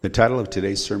The title of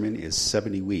today's sermon is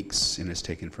 70 Weeks and is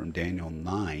taken from Daniel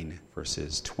 9,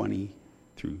 verses 20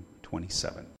 through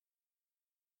 27.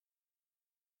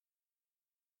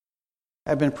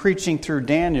 I've been preaching through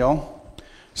Daniel,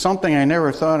 something I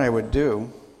never thought I would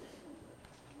do.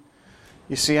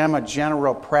 You see, I'm a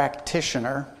general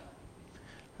practitioner.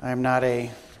 I'm not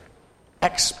an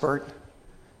expert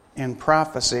in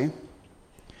prophecy.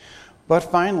 But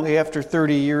finally, after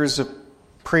 30 years of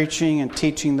preaching and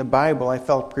teaching the Bible, I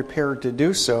felt prepared to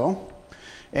do so.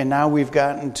 And now we've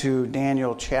gotten to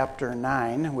Daniel chapter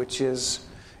 9, which is,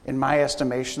 in my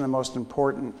estimation, the most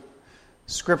important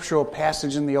scriptural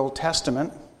passage in the Old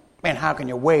Testament. And how can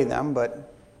you weigh them?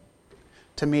 But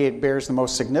to me, it bears the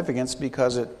most significance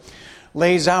because it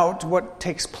lays out what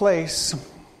takes place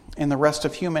in the rest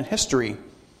of human history.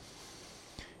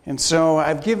 And so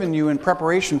I've given you, in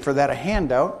preparation for that, a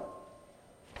handout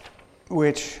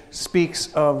which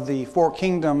speaks of the four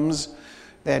kingdoms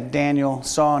that Daniel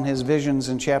saw in his visions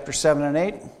in chapter 7 and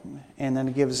 8, and then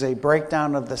it gives a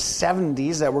breakdown of the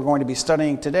 70s that we're going to be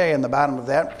studying today in the bottom of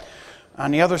that.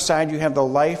 On the other side, you have the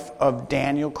life of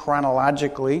Daniel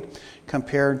chronologically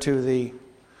compared to the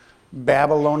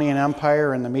Babylonian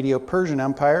Empire and the Medo-Persian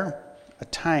Empire, a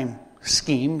time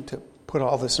scheme to put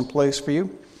all this in place for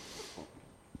you.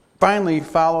 Finally,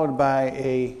 followed by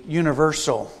a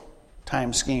universal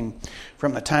time scheme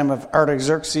from the time of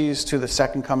Artaxerxes to the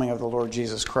second coming of the Lord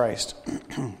Jesus Christ.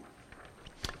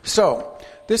 So,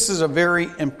 this is a very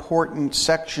important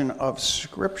section of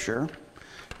Scripture,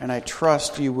 and I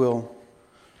trust you will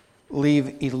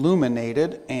leave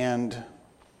illuminated and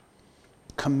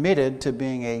committed to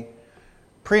being a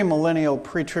premillennial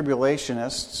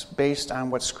pre-tribulationist based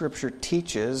on what Scripture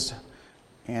teaches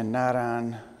and not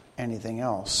on anything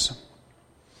else.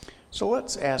 So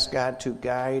let's ask God to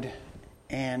guide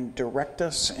and direct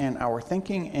us in our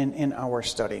thinking and in our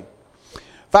study.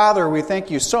 Father, we thank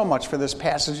you so much for this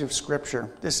passage of Scripture,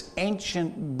 this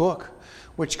ancient book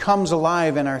which comes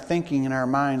alive in our thinking and our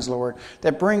minds, Lord,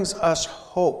 that brings us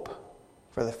hope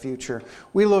for the future.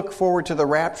 We look forward to the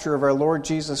rapture of our Lord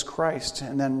Jesus Christ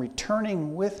and then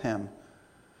returning with him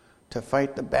to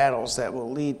fight the battles that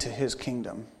will lead to his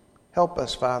kingdom. Help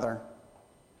us, Father,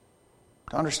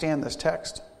 to understand this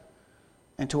text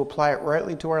and to apply it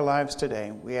rightly to our lives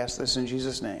today. We ask this in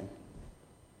Jesus' name.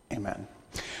 Amen.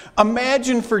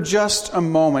 Imagine for just a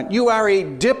moment, you are a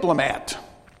diplomat,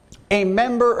 a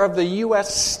member of the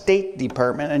U.S. State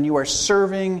Department, and you are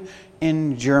serving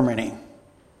in Germany.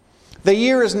 The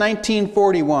year is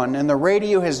 1941, and the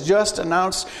radio has just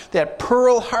announced that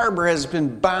Pearl Harbor has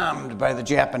been bombed by the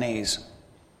Japanese.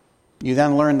 You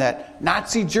then learn that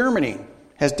Nazi Germany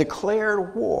has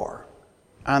declared war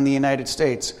on the United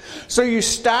States. So you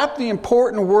stop the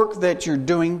important work that you're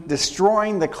doing,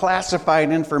 destroying the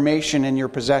classified information in your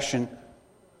possession,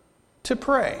 to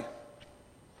pray.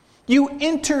 You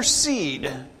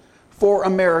intercede for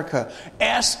America,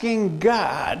 asking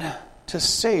God to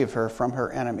save her from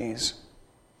her enemies.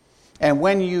 And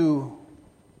when you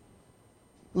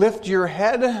lift your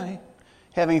head,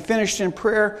 having finished in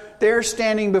prayer, there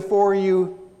standing before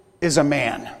you is a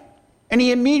man. And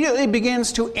he immediately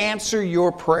begins to answer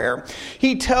your prayer.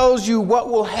 He tells you what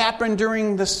will happen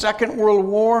during the Second World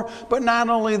War, but not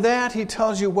only that, he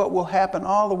tells you what will happen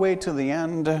all the way to the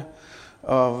end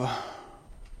of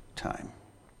time.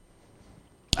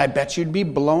 I bet you'd be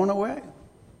blown away.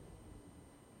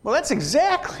 Well, that's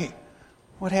exactly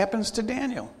what happens to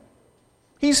Daniel.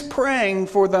 He's praying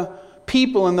for the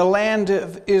people in the land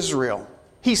of Israel.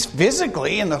 He's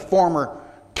physically in the former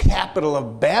capital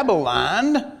of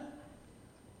Babylon,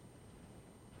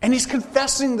 and he's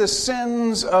confessing the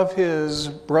sins of his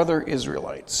brother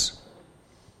Israelites.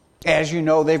 As you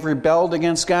know, they've rebelled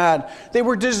against God. They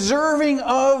were deserving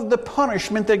of the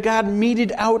punishment that God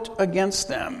meted out against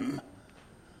them.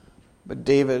 But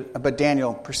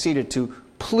Daniel proceeded to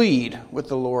plead with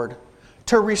the Lord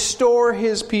to restore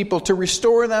his people, to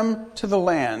restore them to the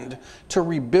land, to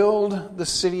rebuild the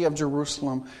city of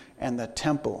Jerusalem and the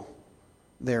temple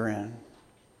therein.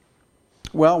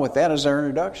 Well, with that as our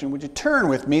introduction, would you turn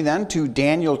with me then to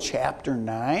Daniel chapter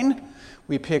 9?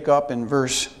 We pick up in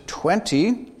verse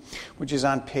 20, which is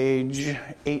on page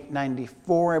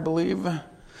 894, I believe,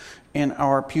 in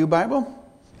our Pew Bible.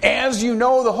 As you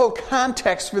know, the whole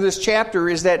context for this chapter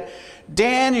is that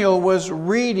Daniel was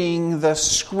reading the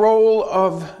scroll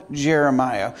of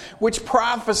Jeremiah, which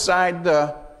prophesied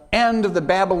the end of the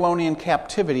Babylonian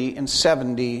captivity in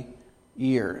 70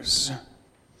 years.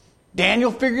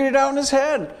 Daniel figured it out in his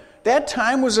head. That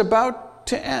time was about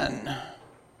to end.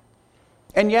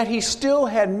 And yet he still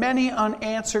had many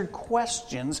unanswered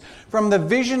questions from the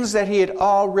visions that he had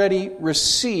already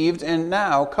received, and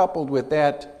now, coupled with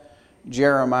that,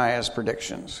 Jeremiah's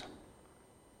predictions.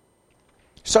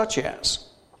 Such as,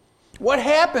 what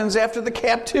happens after the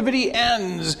captivity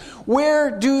ends? Where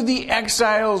do the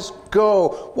exiles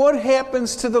go? What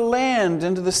happens to the land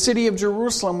and to the city of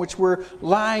Jerusalem, which were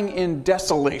lying in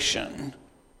desolation?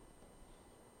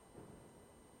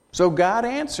 So God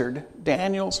answered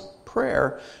Daniel's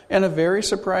prayer in a very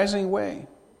surprising way.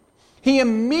 He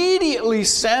immediately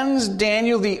sends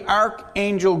Daniel the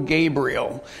archangel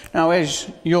Gabriel. Now, as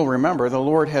you'll remember, the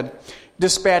Lord had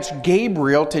dispatched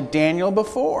Gabriel to Daniel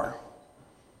before.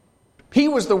 He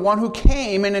was the one who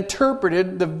came and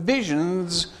interpreted the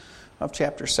visions of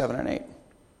chapter 7 and 8.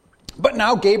 But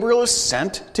now Gabriel is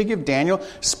sent to give Daniel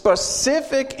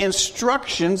specific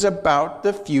instructions about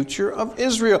the future of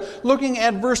Israel. Looking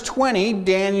at verse 20,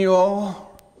 Daniel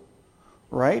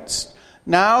writes,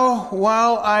 "Now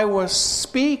while I was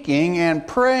speaking and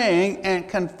praying and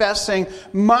confessing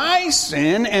my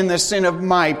sin and the sin of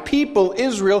my people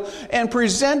Israel, and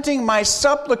presenting my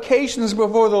supplications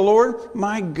before the Lord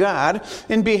my God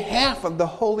in behalf of the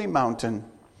holy mountain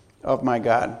of my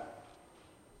God."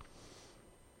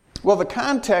 Well, the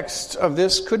context of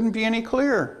this couldn't be any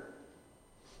clearer.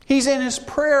 He's in his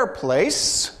prayer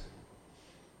place.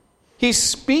 He's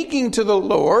speaking to the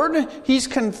Lord. He's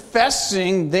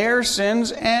confessing their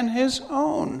sins and his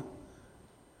own.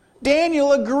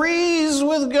 Daniel agrees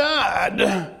with God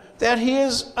that he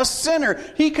is a sinner.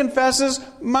 He confesses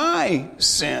my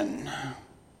sin.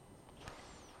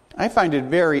 I find it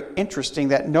very interesting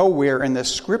that nowhere in the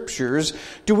Scriptures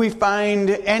do we find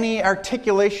any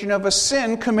articulation of a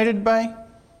sin committed by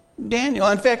Daniel.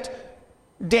 In fact,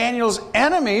 Daniel's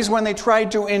enemies, when they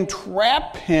tried to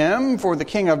entrap him for the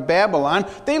king of Babylon,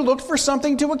 they looked for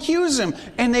something to accuse him,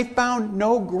 and they found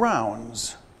no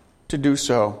grounds to do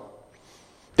so.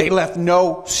 They left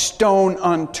no stone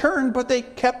unturned, but they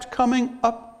kept coming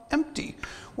up empty.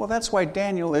 Well, that's why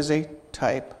Daniel is a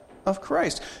type of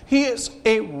Christ. He is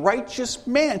a righteous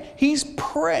man. He's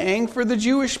praying for the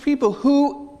Jewish people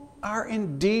who are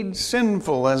indeed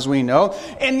sinful, as we know.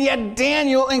 And yet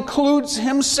Daniel includes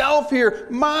himself here.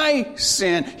 My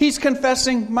sin. He's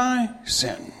confessing my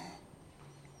sin.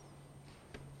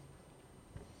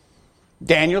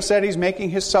 Daniel said he's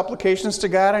making his supplications to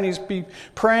God, and he's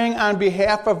praying on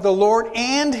behalf of the Lord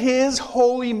and his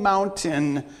holy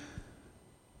mountain.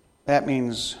 That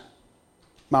means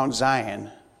Mount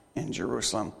Zion in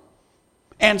Jerusalem.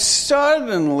 And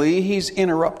suddenly he's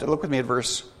interrupted. Look with me at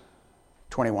verse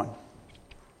 21.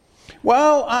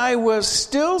 "While I was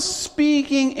still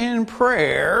speaking in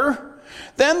prayer,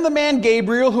 then the man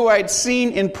Gabriel, who I'd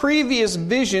seen in previous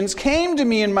visions, came to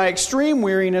me in my extreme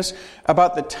weariness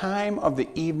about the time of the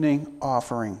evening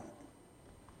offering."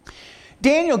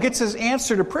 Daniel gets his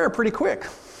answer to prayer pretty quick.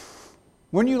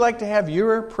 Wouldn't you like to have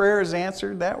your prayers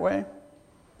answered that way?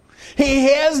 He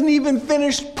hasn't even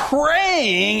finished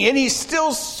praying, and he's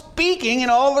still speaking, and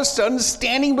all of a sudden,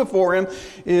 standing before him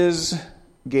is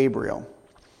Gabriel.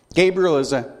 Gabriel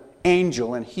is an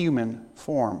angel in human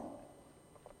form.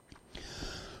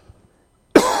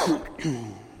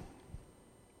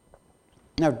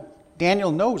 Now,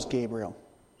 Daniel knows Gabriel.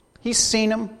 He's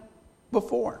seen him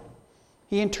before.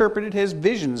 He interpreted his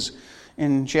visions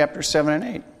in chapter 7 and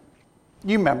 8.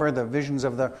 You remember the visions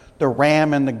of the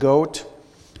ram and the goat,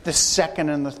 the second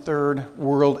and the third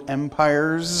world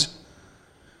empires.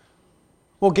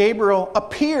 Well, Gabriel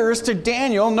appears to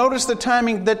Daniel. Notice the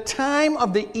timing, the time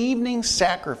of the evening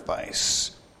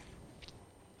sacrifice.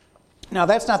 Now,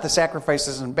 that's not the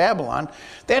sacrifices in Babylon.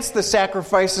 That's the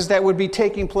sacrifices that would be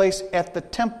taking place at the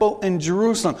temple in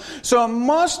Jerusalem. So it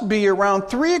must be around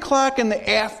 3 o'clock in the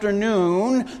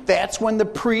afternoon. That's when the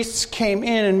priests came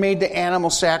in and made the animal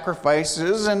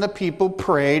sacrifices, and the people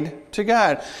prayed to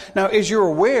God. Now, as you're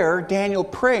aware, Daniel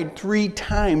prayed 3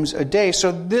 times a day.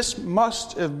 So this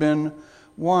must have been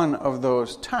one of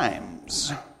those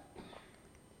times.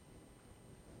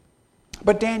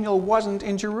 But Daniel wasn't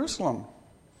in Jerusalem.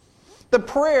 The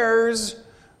prayers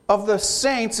of the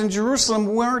saints in Jerusalem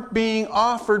weren't being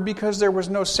offered because there was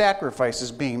no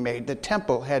sacrifices being made. The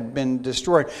temple had been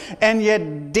destroyed. And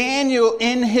yet Daniel,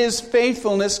 in his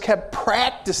faithfulness, kept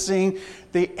practicing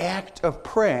the act of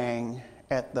praying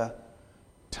at the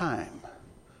time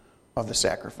of the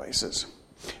sacrifices.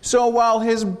 So while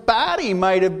his body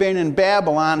might have been in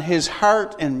Babylon, his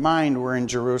heart and mind were in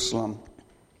Jerusalem.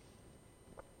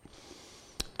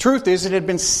 Truth is, it had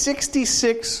been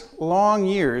 66 long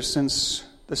years since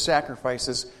the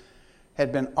sacrifices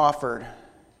had been offered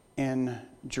in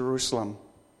Jerusalem.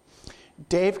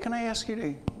 Dave, can I ask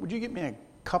you would you get me a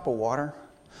cup of water?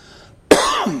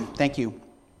 Thank you.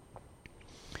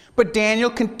 But Daniel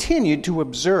continued to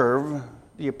observe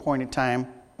the appointed time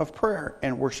of prayer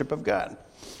and worship of God.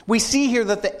 We see here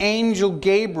that the angel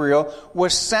Gabriel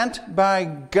was sent by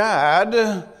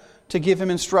God to give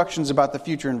him instructions about the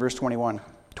future in verse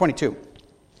 22.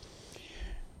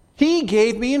 He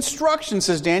gave me instructions,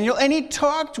 says Daniel, and he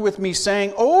talked with me,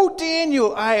 saying, "O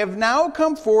Daniel, I have now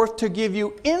come forth to give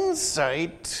you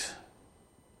insight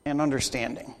and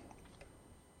understanding."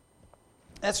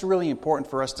 That's really important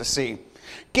for us to see.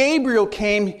 Gabriel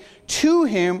came to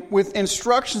him with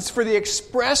instructions for the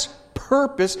express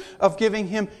purpose of giving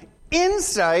him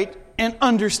insight and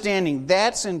understanding.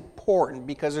 That's important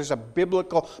because there's a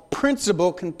biblical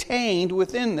principle contained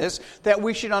within this that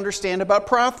we should understand about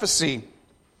prophecy.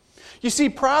 You see,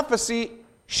 prophecy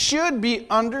should be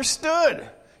understood.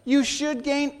 You should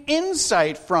gain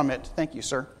insight from it. Thank you,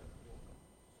 sir.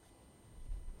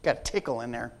 Got a tickle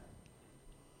in there.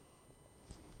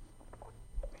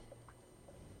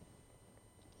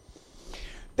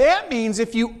 That means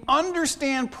if you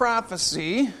understand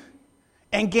prophecy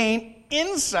and gain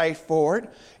insight for it,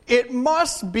 it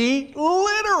must be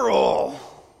literal.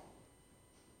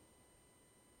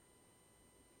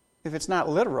 If it's not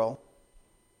literal,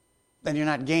 then you're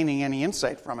not gaining any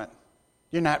insight from it.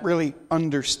 You're not really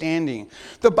understanding.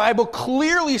 The Bible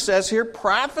clearly says here,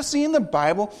 prophecy in the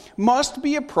Bible must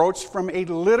be approached from a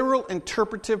literal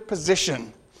interpretive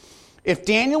position. If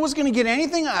Daniel was going to get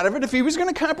anything out of it, if he was going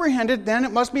to comprehend it, then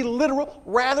it must be literal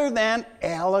rather than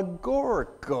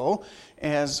allegorical,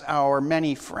 as our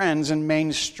many friends in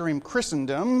mainstream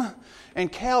Christendom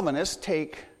and Calvinists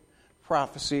take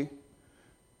prophecy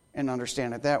and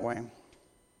understand it that way.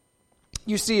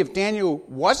 You see, if Daniel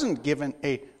wasn't given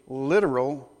a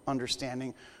literal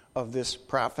understanding of this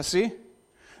prophecy,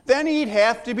 then he'd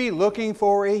have to be looking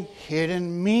for a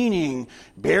hidden meaning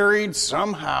buried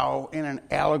somehow in an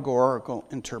allegorical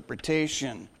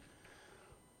interpretation.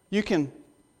 You can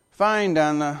find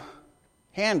on the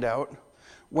handout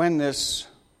when this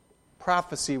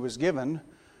prophecy was given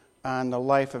on the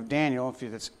life of Daniel,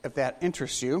 if that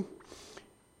interests you.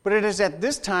 But it is at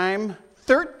this time,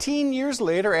 13 years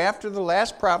later, after the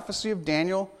last prophecy of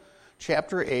Daniel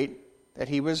chapter 8, that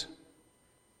he was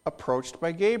approached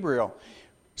by Gabriel.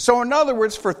 So in other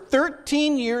words, for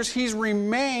 13 years, he's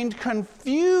remained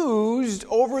confused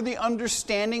over the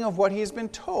understanding of what he has been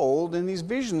told in these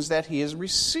visions that he has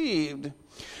received.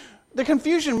 The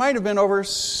confusion might have been over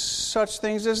such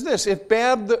things as this. If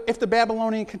the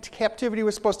Babylonian captivity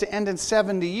was supposed to end in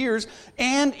 70 years,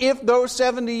 and if those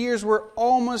 70 years were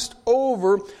almost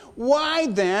over, why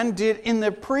then did in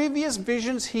the previous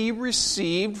visions he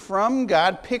received from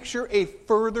God picture a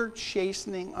further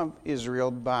chastening of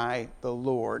Israel by the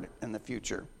Lord in the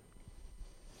future?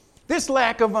 This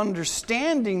lack of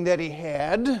understanding that he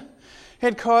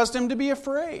had caused him to be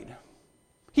afraid.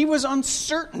 He was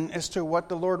uncertain as to what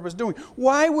the Lord was doing.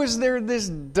 Why was there this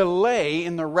delay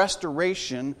in the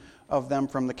restoration of them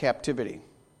from the captivity?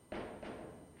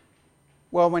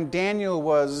 Well, when Daniel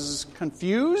was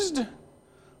confused,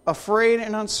 afraid,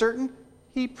 and uncertain,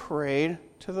 he prayed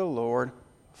to the Lord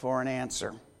for an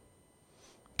answer.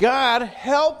 God,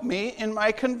 help me in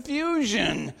my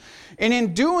confusion. And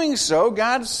in doing so,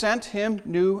 God sent him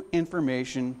new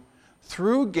information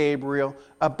through Gabriel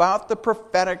about the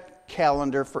prophetic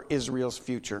calendar for Israel's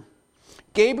future.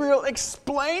 Gabriel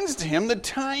explains to him the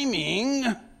timing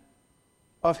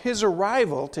of his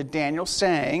arrival to Daniel,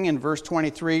 saying in verse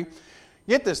 23,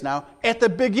 get this now, at the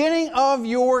beginning of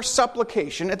your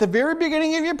supplication, at the very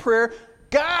beginning of your prayer,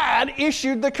 God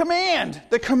issued the command.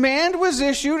 The command was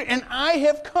issued, and I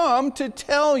have come to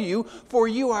tell you, for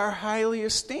you are highly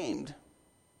esteemed.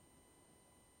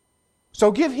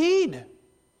 So give heed.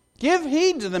 Give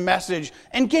heed to the message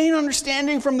and gain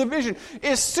understanding from the vision.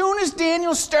 As soon as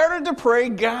Daniel started to pray,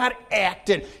 God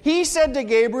acted. He said to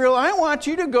Gabriel, I want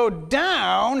you to go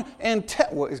down and tell...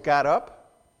 Well, is God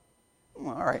up?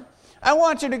 Well, all right. I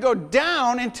want you to go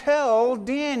down and tell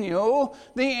Daniel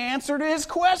the answer to his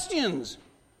questions.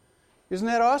 Isn't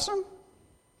that awesome?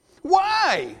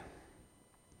 Why?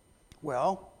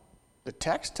 Well, the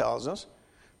text tells us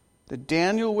that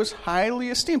Daniel was highly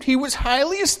esteemed. He was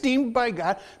highly esteemed by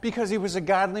God because he was a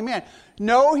godly man.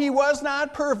 No, he was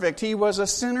not perfect. He was a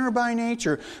sinner by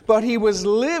nature, but he was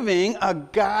living a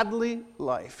godly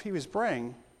life. He was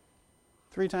praying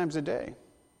 3 times a day.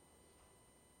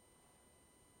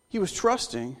 He was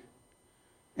trusting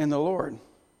in the Lord.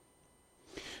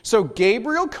 So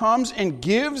Gabriel comes and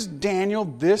gives Daniel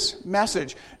this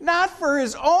message. Not for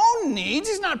his own needs.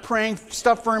 He's not praying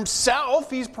stuff for himself.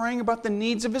 He's praying about the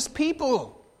needs of his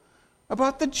people,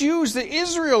 about the Jews, the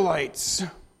Israelites.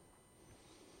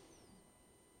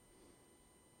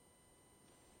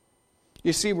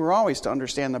 You see, we're always to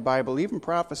understand the Bible, even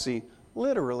prophecy,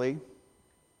 literally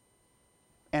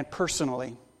and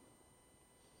personally.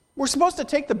 We're supposed to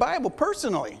take the Bible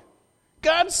personally.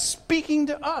 God's speaking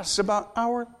to us about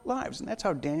our lives, and that's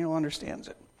how Daniel understands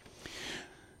it.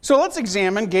 So let's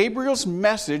examine Gabriel's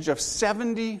message of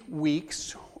 70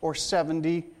 weeks, or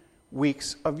 70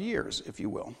 weeks of years, if you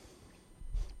will.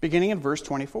 Beginning in verse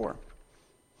 24.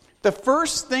 The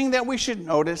first thing that we should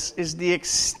notice is the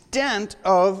extent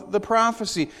of the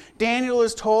prophecy. Daniel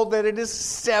is told that it is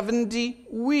 70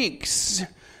 weeks.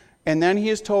 And then he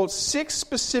is told 6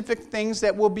 specific things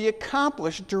that will be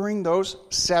accomplished during those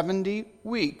 70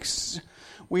 weeks.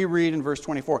 We read in verse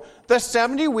 24, "The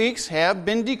 70 weeks have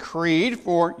been decreed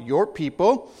for your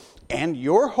people and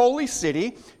your holy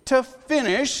city to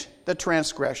finish the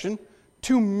transgression,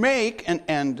 to make an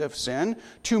end of sin,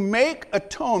 to make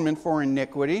atonement for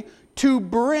iniquity, to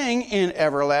bring in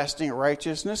everlasting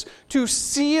righteousness, to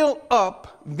seal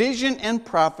up vision and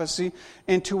prophecy,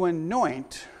 and to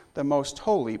anoint the most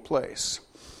holy place."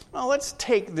 Well, let's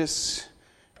take this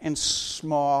in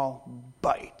small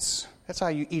bites. That's how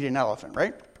you eat an elephant,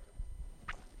 right?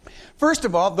 First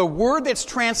of all, the word that's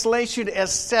translated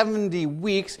as 70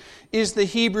 weeks is the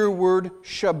Hebrew word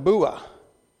Shabuah.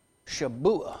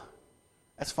 Shabuah.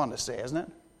 That's fun to say, isn't it?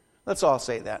 Let's all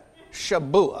say that.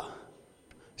 Shabuah.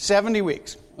 70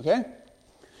 weeks, okay?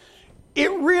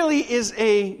 It really is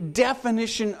a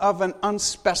definition of an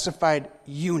unspecified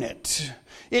unit.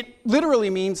 It literally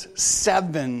means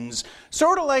sevens.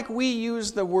 Sort of like we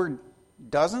use the word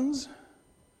dozens.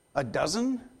 A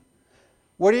dozen.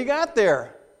 What do you got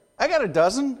there? I got a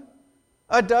dozen.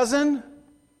 A dozen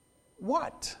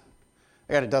what?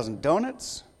 I got a dozen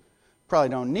donuts. Probably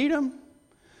don't need them.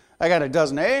 I got a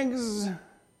dozen eggs.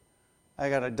 I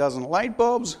got a dozen light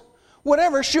bulbs.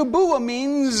 Whatever. Shabuah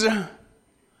means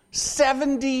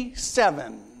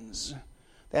 77s.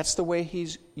 That's the way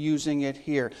he's using it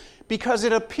here. Because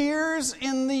it appears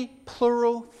in the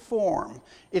plural form.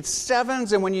 It's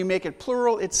sevens, and when you make it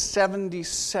plural, it's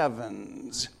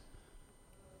 77s.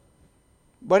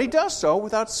 But he does so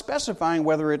without specifying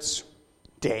whether it's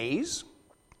days,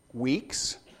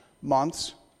 weeks,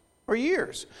 months, or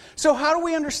years. So how do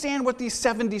we understand what these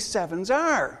 77s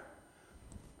are?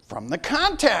 From the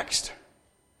context.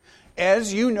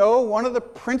 As you know, one of the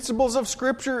principles of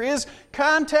Scripture is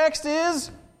context is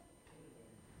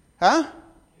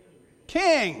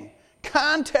king.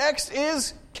 Context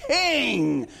is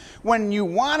king. When you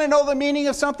want to know the meaning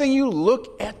of something, you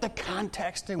look at the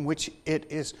context in which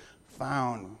it is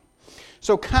found.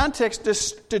 So context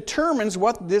determines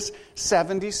what this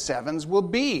 77s will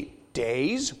be.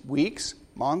 Days, weeks,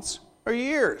 months, or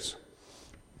years.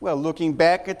 Well, looking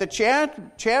back at the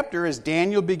chapter, as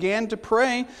Daniel began to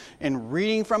pray and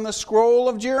reading from the scroll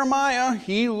of Jeremiah,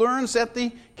 he learns that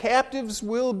the captives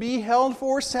will be held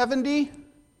for 70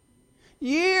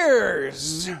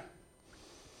 years.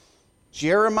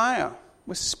 Jeremiah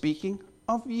was speaking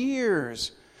of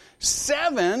years.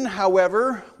 7,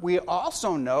 however, we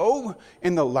also know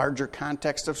in the larger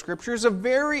context of Scripture is a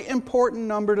very important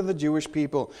number to the Jewish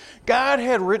people. God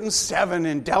had written 7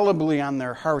 indelibly on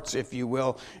their hearts, if you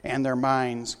will, and their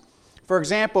minds. For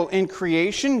example, in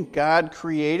creation, God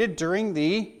created during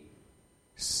the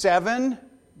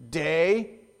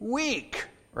 7-day week,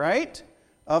 right,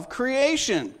 of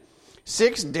creation.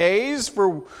 6 days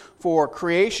for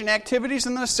creation activities,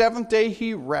 and the 7th day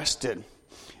he rested.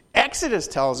 Exodus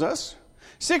tells us,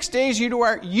 6 days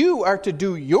you are to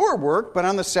do your work, but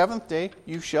on the 7th day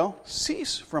you shall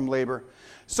cease from labor.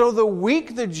 So the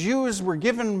week the Jews were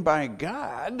given by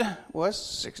God was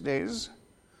 6 days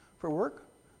for work,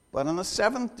 but on the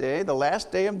 7th day, the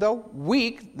last day of the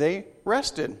week, they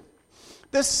rested.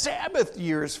 The Sabbath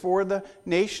years for the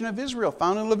nation of Israel,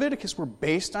 found in Leviticus, were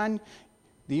based on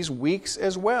these weeks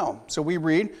as well. So we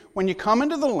read, when you come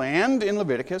into the land, in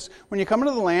Leviticus, when you come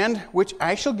into the land which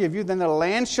I shall give you, then the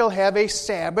land shall have a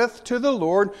Sabbath to the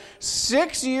Lord,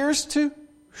 6 years to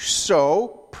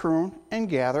sow, prune, and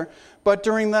gather. But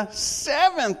during the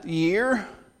 7th year,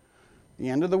 the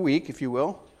end of the week, if you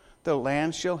will, the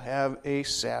land shall have a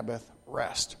Sabbath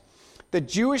rest. The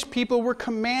Jewish people were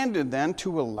commanded then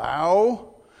to allow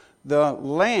the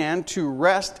land to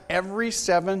rest every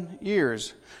 7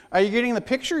 years. Are you getting the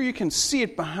picture? You can see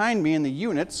it behind me in the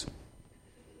units.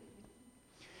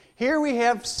 Here we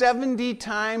have 70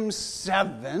 times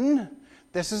 7.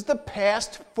 This is the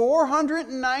past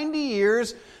 490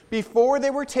 years before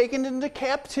they were taken into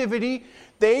captivity.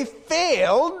 They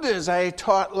failed, as I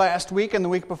taught last week and the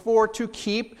week before, to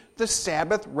keep the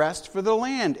Sabbath rest for the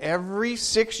land. Every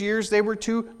 6 years they were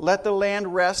to let the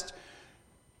land rest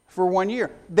for 1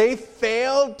 year. They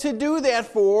failed to do that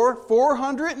for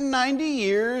 490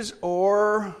 years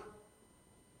or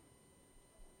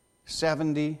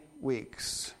 70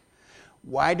 weeks.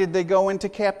 Why did they go into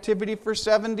captivity for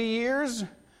 70 years?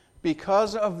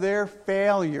 Because of their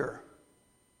failure.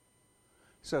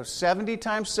 So 70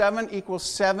 times 7 equals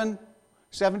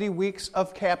 70 weeks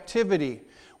of captivity.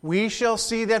 We shall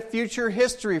see that future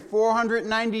history,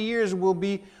 490 years, will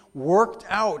be worked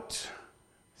out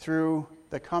through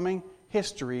the coming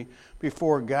history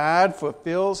before God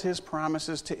fulfills His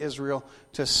promises to Israel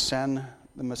to send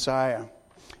the Messiah.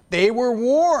 They were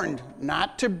warned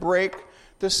not to break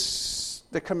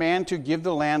the command to give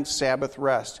the land Sabbath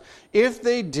rest. If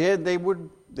they did, they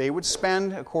would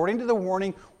spend, according to the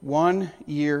warning, 1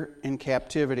 year in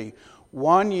captivity.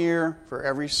 1 year for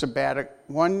every sabbatical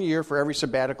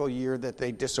year that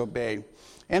they disobeyed.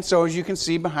 And so, as you can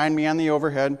see behind me on the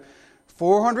overhead,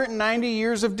 490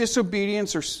 years of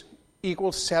disobedience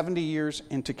equals 70 years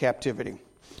into captivity.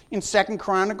 In 2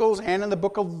 Chronicles and in the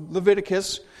book of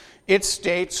Leviticus, it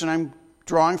states, and I'm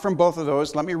drawing from both of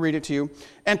those, let me read it to you.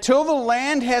 Until the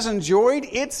land has enjoyed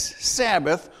its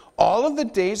Sabbath, all of the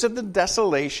days of the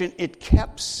desolation, it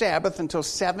kept Sabbath until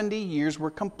 70 years were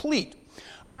complete.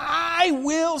 I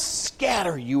will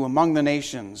scatter you among the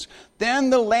nations. Then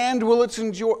the land will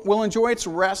enjoy its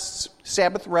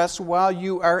Sabbath rest while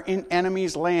you are in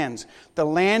enemies' lands. The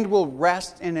land will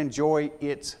rest and enjoy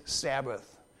its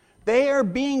Sabbath. They are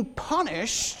being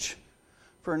punished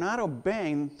for not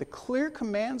obeying the clear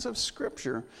commands of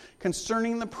Scripture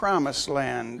concerning the promised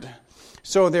land.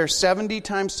 So their 70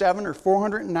 times 7 or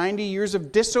 490 years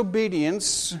of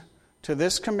disobedience to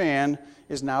this command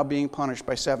is now being punished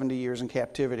by 70 years in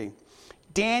captivity.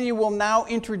 Daniel will now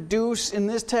introduce in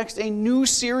this text a new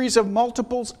series of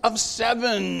multiples of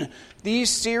 7. These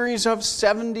series of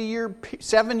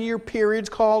 7-year periods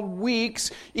called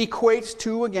weeks equates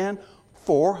to, again,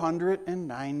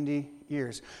 490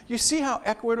 years. You see how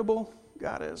equitable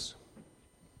God is?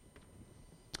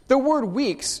 The word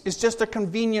weeks is just a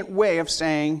convenient way of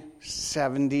saying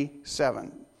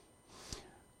 77.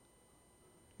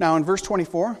 Now in verse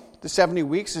 24, the 70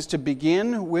 weeks is to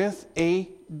begin with a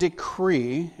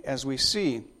decree, as we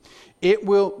see. It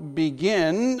will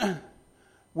begin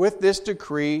with this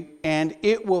decree, and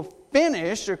it will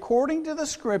finish, according to the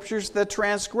Scriptures, the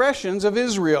transgressions of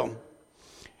Israel.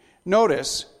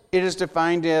 Notice, it is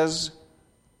defined as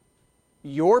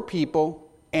your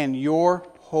people and your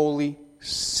holy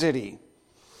city.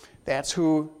 That's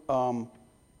who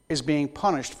is being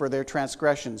punished for their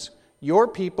transgressions. Your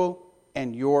people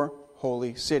and your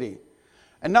holy city.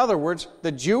 In other words,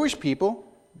 the Jewish people,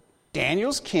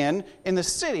 Daniel's kin, in the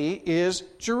city is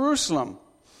Jerusalem.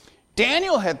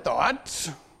 Daniel had thought,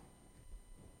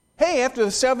 hey, after the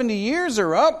 70 years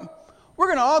are up, we're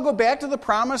going to all go back to the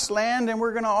promised land and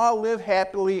we're going to all live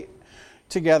happily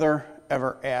together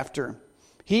ever after.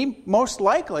 He most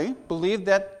likely believed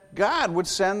that God would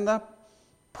send the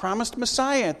promised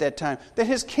Messiah at that time, that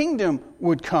His kingdom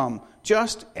would come,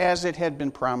 just as it had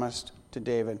been promised to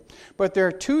David. But there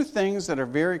are two things that are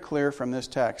very clear from this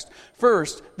text.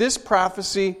 First, this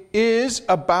prophecy is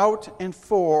about and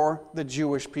for the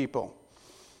Jewish people.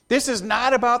 This is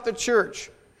not about the church.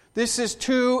 This is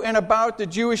to and about the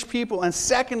Jewish people. And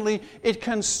secondly, it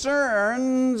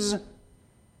concerns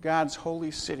God's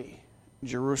holy city,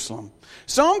 Jerusalem.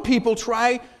 Some people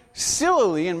try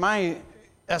sillily, in my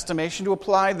estimation, to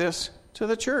apply this to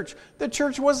the church. The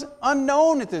church was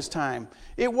unknown at this time.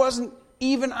 It wasn't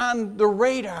even on the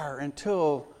radar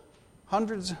until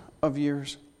hundreds of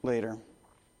years later.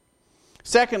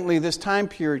 Secondly, this time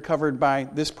period covered by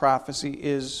this prophecy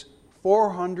is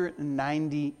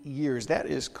 490 years. That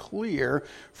is clear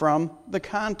from the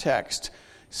context.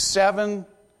 77s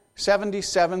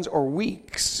or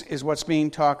weeks is what's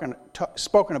being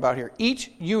spoken about here.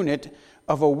 Each unit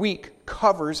of a week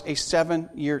covers a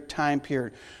 7-year time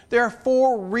period. There are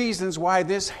 4 reasons why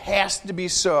this has to be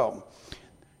so.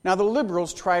 Now, the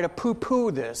liberals try to poo-poo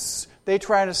this. They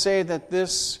try to say that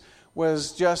this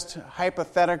was just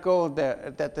hypothetical,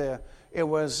 that it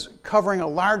was covering a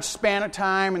large span of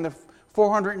time, and the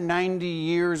 490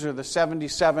 years or the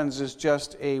 77s is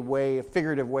just a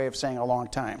figurative way of saying a long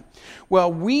time.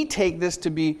 Well, we take this to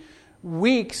be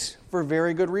weeks for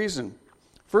very good reason.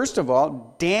 First of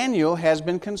all, Daniel has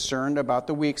been concerned about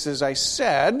the weeks, as I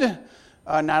said,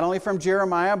 not only from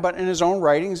Jeremiah, but in his own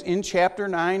writings. In chapter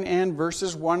 9 and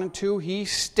verses 1 and 2, he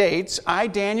states, I,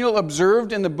 Daniel,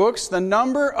 observed in the books the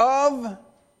number of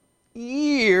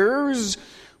years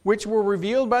which were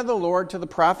revealed by the Lord to the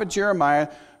prophet Jeremiah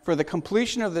for the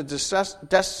completion of the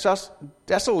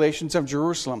desolations of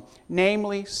Jerusalem,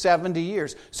 namely 70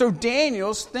 years. So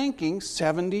Daniel's thinking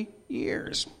 70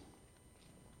 years.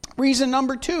 Reason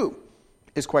number 2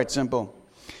 is quite simple.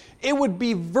 It would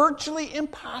be virtually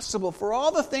impossible for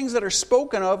all the things that are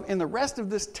spoken of in the rest of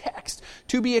this text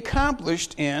to be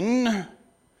accomplished in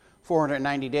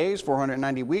 490 days,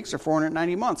 490 weeks, or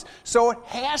 490 months. So it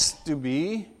has to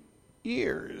be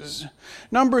years.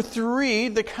 Number 3,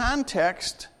 the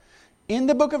context in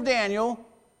the book of Daniel,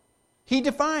 he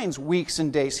defines weeks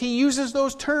and days. He uses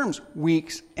those terms,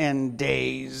 weeks and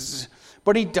days.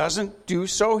 But he doesn't do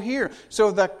so here. So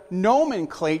the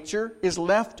nomenclature is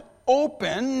left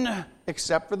open,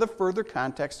 except for the further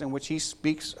context in which he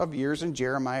speaks of years, and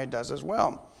Jeremiah does as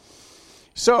well.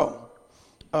 So,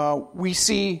 we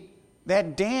see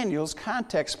that Daniel's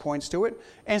context points to it,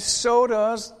 and so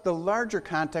does the larger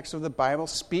context of the Bible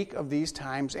speak of these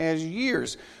times as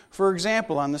years. For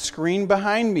example, on the screen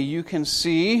behind me, you can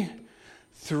see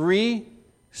 3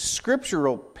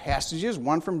 scriptural passages,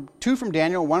 two from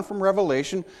Daniel, 1 from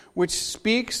Revelation, which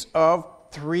speaks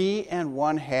of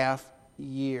 3.5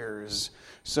 years.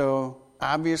 So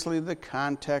obviously the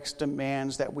context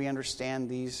demands that we understand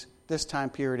this time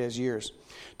period as years.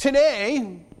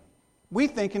 Today, we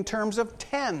think in terms of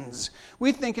tens.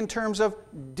 We think in terms of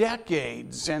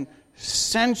decades and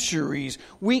centuries.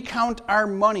 We count our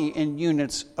money in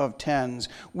units of tens.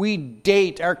 We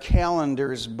date our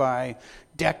calendars by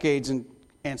decades and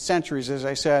centuries, as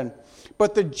I said.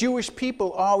 But the Jewish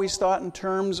people always thought in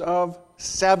terms of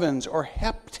sevens or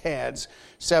heptads.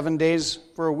 7 days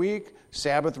for a week.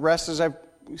 Sabbath rest, as I've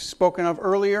spoken of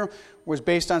earlier, was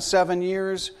based on 7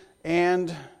 years.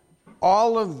 And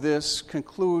all of this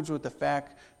concludes with the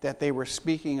fact that they were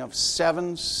speaking of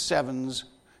 77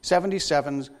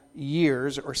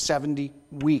 years, or 70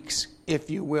 weeks, if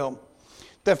you will.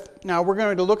 Now we're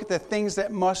going to look at the things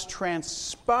that must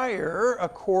transpire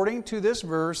according to this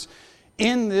verse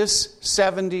in this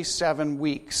 77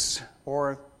 weeks,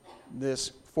 or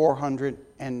this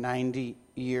 490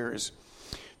 years.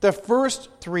 The first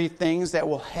 3 things that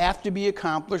will have to be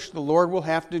accomplished, the Lord will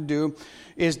have to do,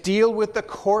 is deal with the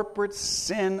corporate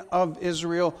sin of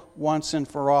Israel once and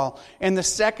for all. And the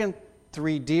second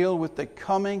 3 deal with the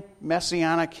coming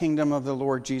messianic kingdom of the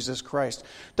Lord Jesus Christ.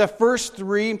 The first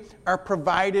 3 are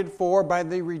provided for by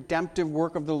the redemptive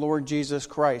work of the Lord Jesus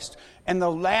Christ. And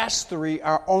the last 3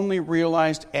 are only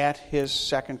realized at His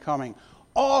second coming.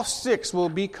 All 6 will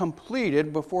be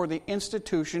completed before the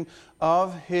institution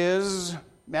of His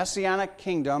messianic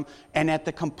kingdom and at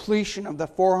the completion of the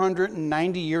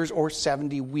 490 years, or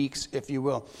 70 weeks, if you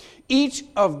will. Each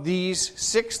of these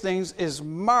 6 things is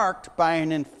marked by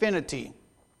an infinitive.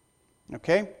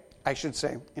 Okay? I should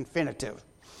say infinitive.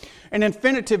 An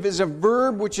infinitive is a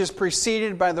verb which is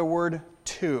preceded by the word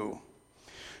to.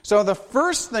 So the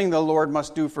first thing the Lord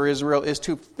must do for Israel is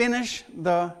to finish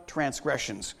the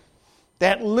transgressions.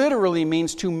 That literally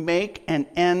means to make an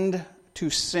end to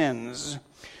sins.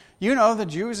 You know, the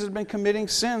Jews had been committing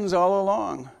sins all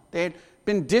along. They had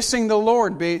been dissing the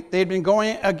Lord. They had been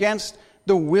going against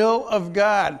the will of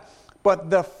God. But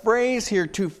the phrase here,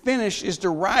 to finish, is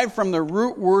derived from the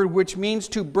root word which means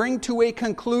to bring to a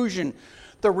conclusion.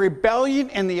 The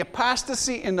rebellion and the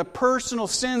apostasy and the personal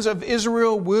sins of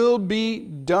Israel will be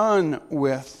done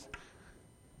with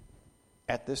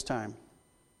at this time.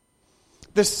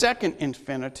 The second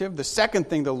infinitive, the second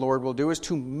thing the Lord will do, is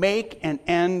to make an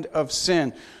end of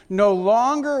sin. No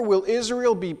longer will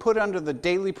Israel be put under the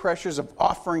daily pressures of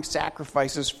offering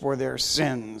sacrifices for their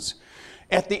sins.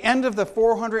 At the end of the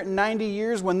 490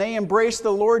 years, when they embrace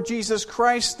the Lord Jesus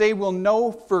Christ, they will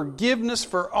know forgiveness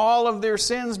for all of their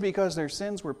sins because their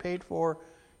sins were paid for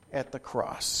at the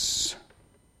cross.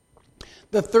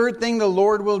 The third thing the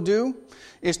Lord will do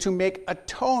is to make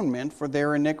atonement for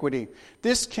their iniquity.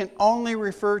 This can only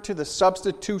refer to the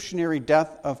substitutionary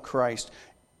death of Christ.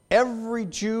 Every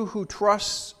Jew who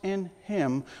trusts in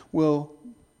Him will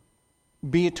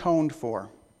be atoned for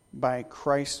by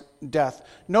Christ's death.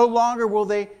 No longer will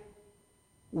they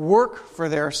work for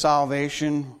their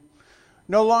salvation.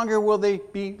 No longer will they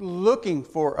be looking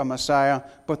for a Messiah,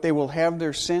 but they will have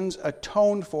their sins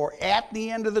atoned for at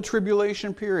the end of the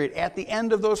tribulation period. At the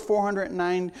end of those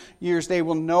 409 years, they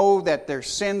will know that their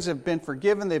sins have been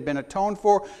forgiven, they've been atoned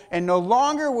for, and no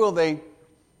longer will they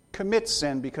commit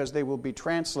sin because they will be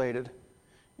translated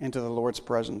into the Lord's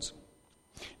presence.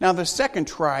 Now, the second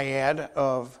triad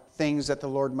of things that the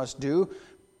Lord must do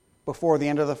before the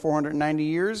end of the 490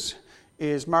 years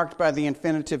is marked by the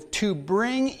infinitive, to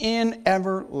bring in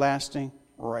everlasting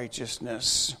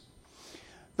righteousness.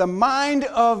 The mind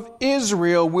of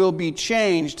Israel will be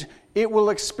changed. it will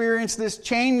experience this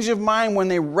change of mind when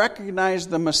they recognize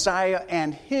the Messiah,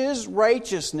 and His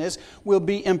righteousness will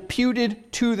be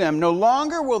imputed to them. No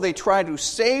longer will they try to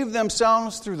save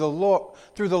themselves through the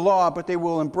law, but they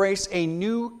will embrace a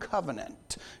new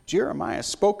covenant. Jeremiah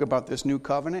spoke about this new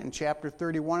covenant in chapter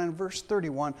 31 and verse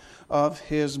 31 of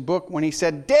his book when he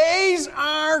said, "Days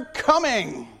are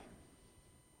coming,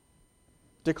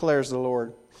 declares the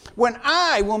Lord, when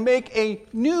I will make a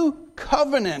new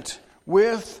covenant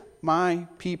with my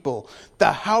people,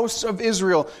 the house of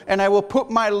Israel, and I will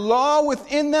put my law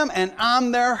within them, and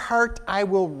on their heart I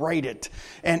will write it.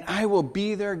 And I will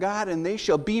be their God, and they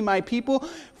shall be my people,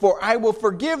 for I will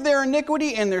forgive their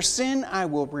iniquity, and their sin I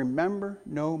will remember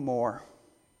no more."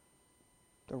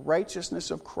 The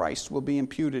righteousness of Christ will be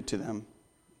imputed to them.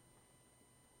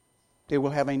 They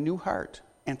will have a new heart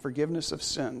and forgiveness of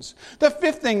sins. The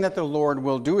fifth thing that the Lord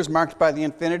will do is marked by the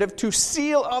infinitive, to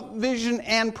seal up vision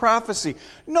and prophecy.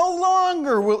 No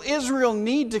longer will Israel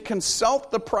need to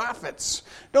consult the prophets.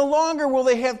 No longer will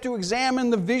they have to examine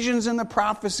the visions and the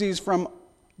prophecies from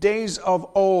days of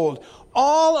old.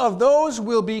 All of those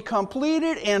will be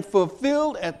completed and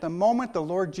fulfilled at the moment the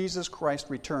Lord Jesus Christ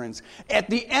returns. At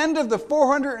the end of the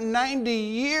 490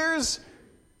 years,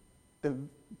 the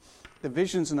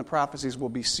visions and the prophecies will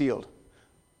be sealed.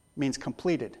 Means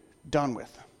completed, done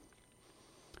with.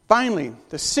 Finally,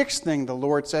 the sixth thing the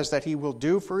Lord says that He will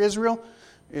do for Israel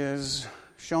is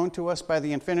shown to us by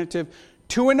the infinitive,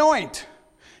 to anoint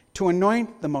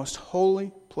the most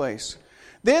holy place.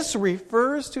 This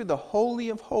refers to the Holy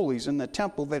of Holies in the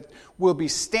temple that will be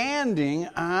standing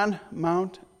on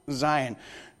Mount Zion.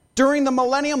 During the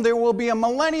millennium, there will be a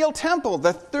millennial temple,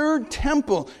 the third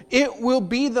temple. It will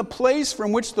be the place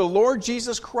from which the Lord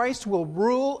Jesus Christ will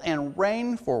rule and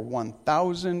reign for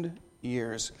 1,000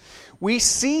 years. We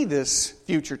see this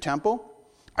future temple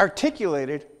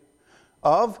articulated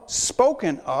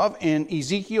spoken of in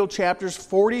Ezekiel chapters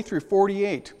 40 through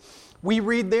 48. We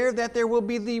read there that there will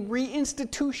be the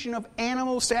reinstitution of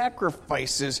animal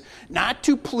sacrifices, not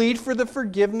to plead for the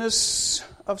forgiveness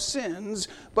of sins,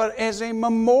 but as a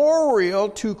memorial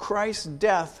to Christ's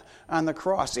death on the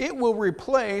cross. It will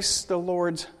replace the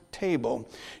Lord's table.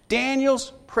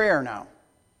 Daniel's prayer now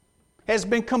has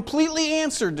been completely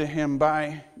answered to him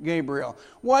by Gabriel.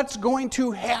 What's going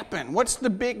to happen? What's the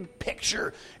big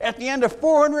picture? At the end of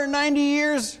 490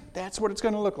 years, that's what it's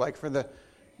going to look like for the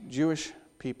Jewish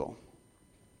people.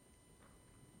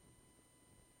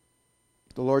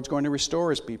 The Lord's going to restore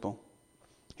His people,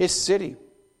 His city,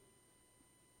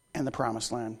 and the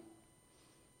promised land.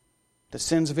 The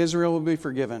sins of Israel will be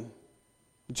forgiven.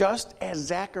 Just as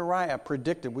Zechariah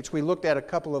predicted, which we looked at a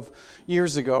couple of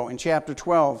years ago in chapter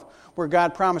 12, where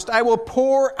God promised, "I will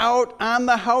pour out on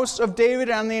the house of David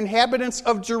and on the inhabitants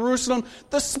of Jerusalem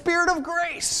the spirit of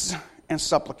grace and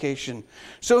supplication,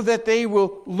 so that they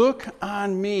will look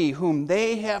on me, whom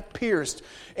they have pierced,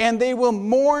 and they will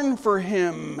mourn for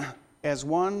him as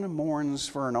one mourns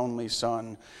for an only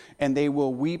son, and they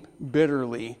will weep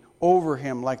bitterly over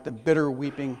him like the bitter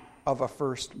weeping of a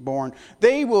firstborn.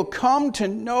 They will come to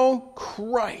know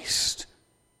Christ."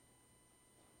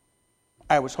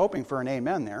 I was hoping for an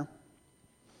amen there.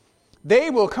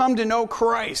 They will come to know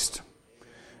Christ.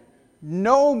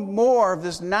 No more of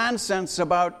this nonsense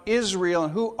about Israel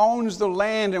and who owns the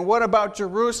land and what about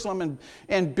Jerusalem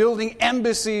and building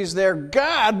embassies there.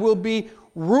 God will be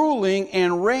ruling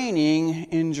and reigning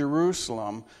in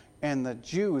Jerusalem, and the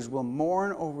Jews will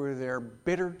mourn over their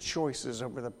bitter choices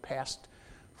over the past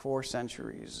 4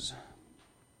 centuries.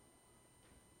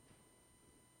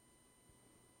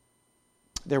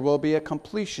 There will be a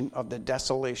completion of the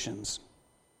desolations.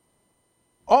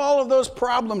 All of those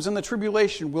problems in the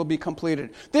tribulation will be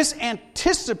completed. This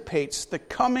anticipates the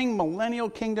coming millennial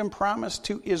kingdom promised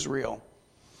to Israel.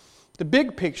 The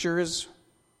big picture is,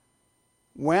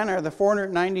 when are the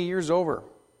 490 years over?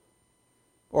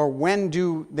 Or when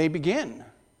do they begin?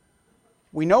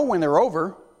 We know when they're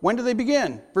over. When do they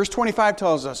begin? Verse 25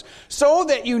 tells us, "So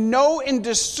that you know and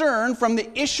discern from the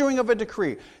issuing of a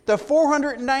decree." The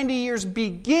 490 years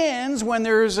begins when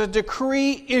there is a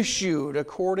decree issued,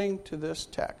 according to this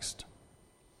text.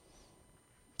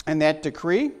 And that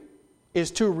decree is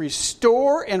to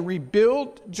restore and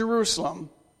rebuild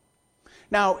Jerusalem.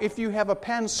 Now, if you have a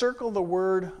pen, circle the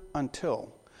word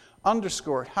 "until."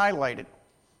 Underscore it, highlight it.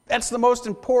 That's the most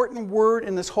important word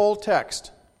in this whole text.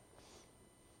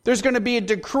 There's going to be a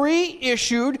decree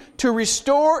issued to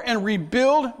restore and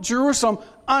rebuild Jerusalem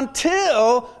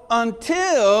until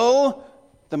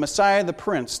the Messiah, the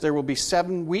Prince, there will be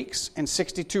 7 weeks and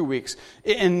 62 weeks.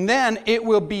 And then it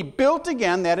will be built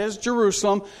again, that is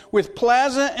Jerusalem, with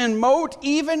plaza and moat,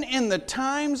 even in the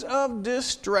times of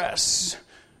distress.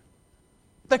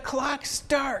 The clock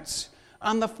starts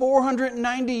on the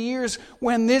 490 years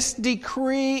when this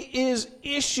decree is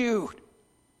issued.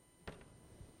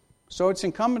 So it's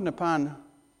incumbent upon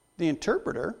the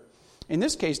interpreter, in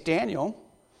this case Daniel,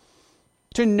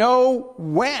 to know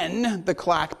when the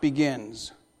clock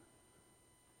begins.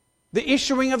 The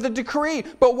issuing of the decree.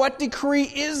 But what decree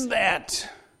is that?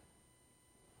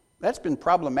 That's been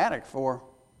problematic for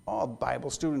all Bible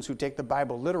students who take the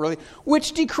Bible literally.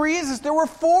 Which decree is this? There were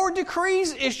 4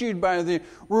 decrees issued by the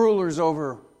rulers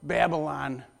over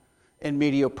Babylon and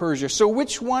Medo-Persia. So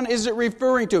which one is it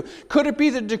referring to? Could it be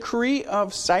the decree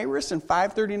of Cyrus in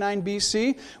 539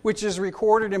 BC, which is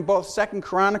recorded in both 2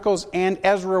 Chronicles and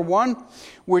Ezra 1,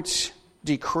 which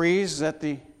decrees that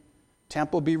the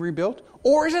temple be rebuilt?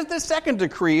 Or is it the second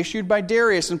decree issued by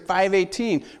Darius in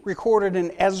 518, recorded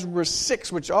in Ezra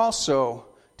 6, which also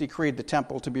decreed the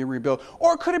temple to be rebuilt?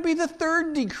 Or could it be the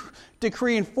third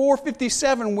decree in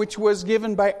 457, which was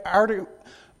given by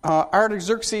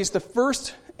Artaxerxes I,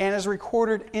 and is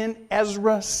recorded in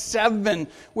Ezra 7,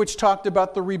 which talked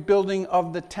about the rebuilding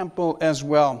of the temple as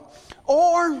well?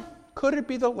 Or could it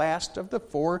be the last of the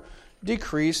 4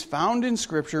 decrees found in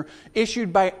Scripture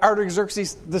issued by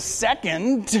Artaxerxes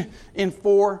II in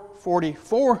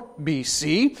 444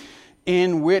 BC,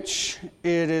 in which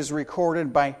it is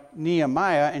recorded by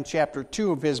Nehemiah in chapter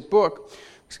 2 of his book?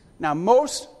 Now,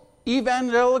 most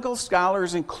evangelical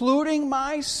scholars, including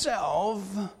myself,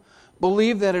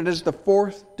 believe that it is the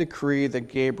 4th decree that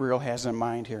Gabriel has in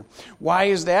mind here. Why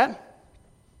is that?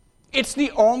 It's the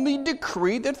only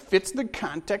decree that fits the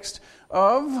context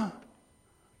of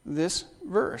this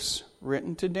verse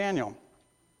written to Daniel.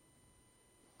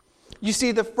 You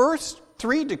see, the first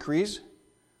 3 decrees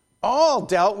all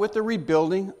dealt with the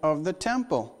rebuilding of the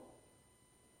temple.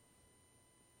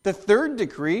 The 3rd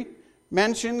decree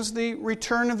mentions the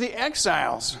return of the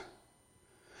exiles.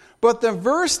 But the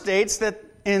verse states that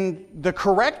in the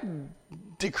correct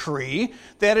decree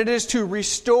that it is to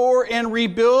restore and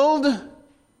rebuild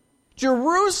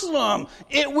Jerusalem.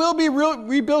 It will be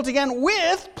rebuilt again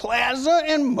with plaza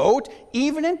and moat,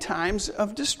 even in times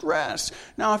of distress.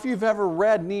 Now, if you've ever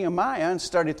read Nehemiah and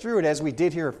studied through it, as we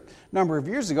did here a number of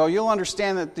years ago, you'll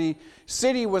understand that the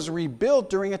city was rebuilt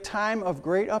during a time of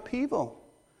great upheaval.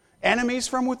 Enemies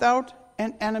from without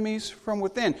and enemies from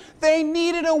within. They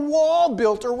needed a wall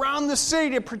built around the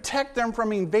city to protect them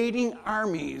from invading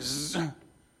armies.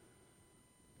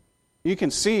 You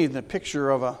can see the picture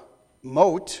of a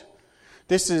moat.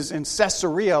 This is in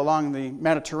Caesarea along the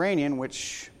Mediterranean,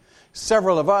 which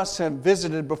several of us have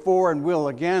visited before and will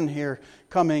again here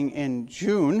coming in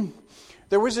June.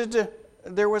 There was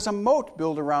a moat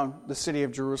built around the city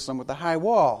of Jerusalem with a high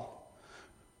wall.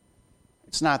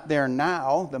 It's not there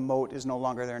now. The moat is no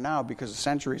longer there now because the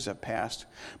centuries have passed.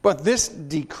 But this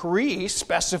decree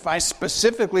specifies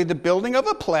specifically the building of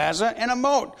a plaza and a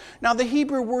moat. Now, the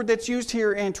Hebrew word that's used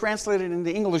here and translated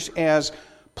into English as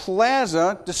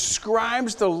plaza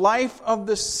describes the life of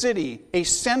the city, a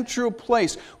central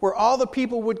place where all the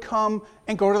people would come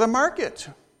and go to the market.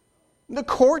 The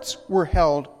courts were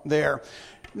held there.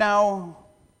 Now,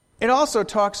 it also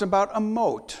talks about a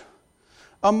moat.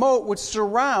 A moat would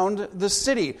surround the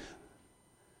city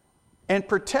and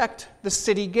protect the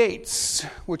city gates,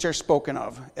 which are spoken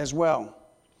of as well.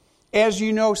 As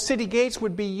you know, city gates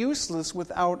would be useless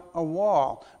without a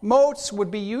wall. Moats would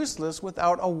be useless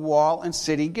without a wall and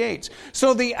city gates.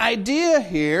 So the idea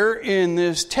here in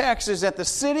this text is that the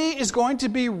city is going to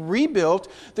be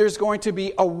rebuilt. There's going to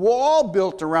be a wall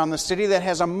built around the city that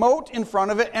has a moat in front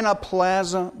of it and a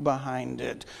plaza behind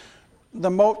it. The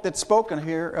moat that's spoken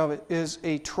here of it is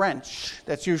a trench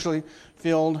that's usually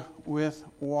filled with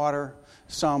water.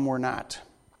 Some were not.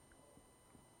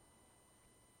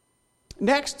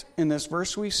 Next, in this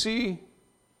verse, we see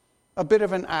a bit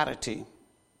of an oddity.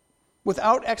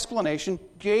 Without explanation,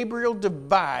 Gabriel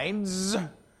divides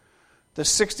the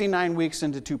 69 weeks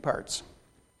into 2 parts.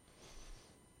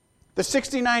 The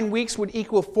 69 weeks would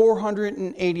equal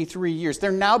 483 years. They're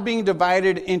now being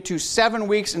divided into 7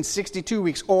 weeks and 62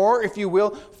 weeks, or, if you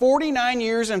will, 49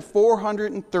 years and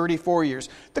 434 years.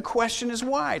 The question is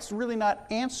why? It's really not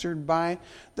answered by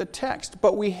the text.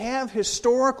 But we have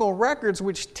historical records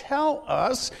which tell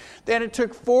us that it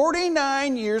took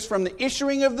 49 years from the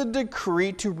issuing of the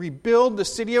decree to rebuild the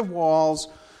city walls,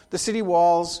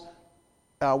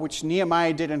 which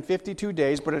Nehemiah did in 52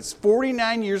 days, but it's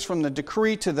 49 years from the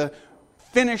decree to the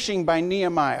finishing by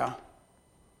Nehemiah.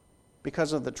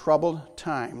 because of the troubled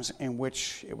times in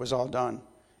which it was all done.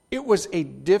 It was a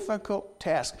difficult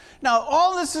task. Now,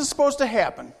 all this is supposed to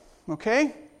happen,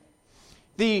 okay?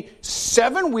 The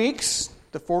 7 weeks,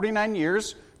 the 49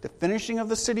 years, the finishing of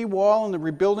the city wall and the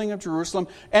rebuilding of Jerusalem,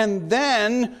 and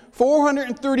then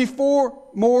 434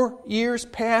 more years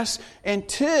pass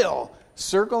until,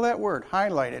 circle that word,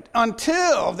 highlight it,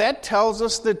 until, that tells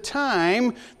us the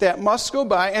time that must go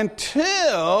by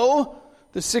until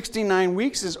the 69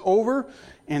 weeks is over,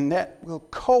 and that will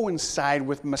coincide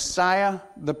with Messiah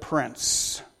the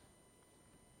Prince.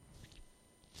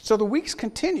 So the weeks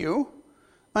continue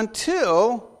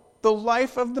until the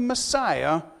life of the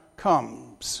Messiah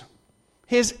comes.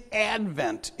 His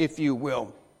advent, if you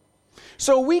will.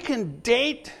 So we can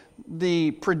date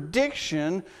the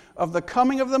prediction of the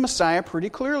coming of the Messiah pretty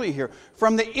clearly here.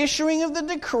 From the issuing of the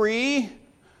decree,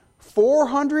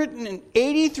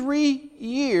 483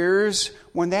 years,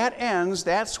 when that ends,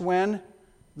 that's when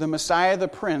the Messiah, the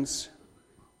Prince,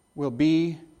 will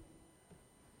be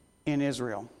in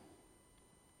Israel.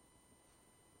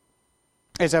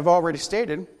 As I've already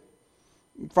stated,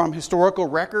 from historical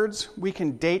records, we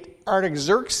can date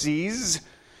Artaxerxes'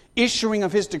 issuing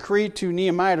of his decree to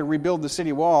Nehemiah to rebuild the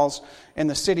city walls and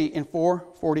the city in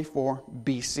 444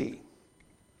 BC.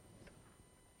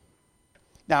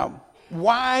 Now,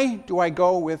 why do I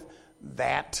go with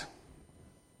that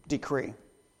decree?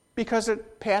 Because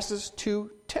it passes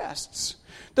 2 tests.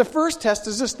 The first test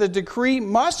is this: the decree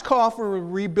must call for a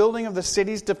rebuilding of the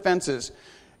city's defenses,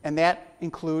 and that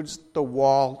includes the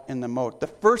wall and the moat. The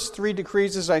first 3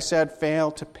 decrees, as I said,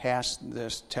 fail to pass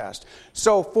this test.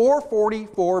 So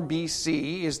 444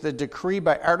 BC is the decree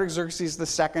by Artaxerxes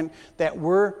II that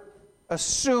we're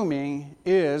assuming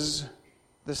is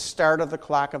the start of the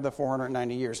clock of the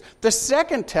 490 years. The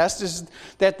second test is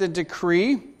that the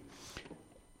decree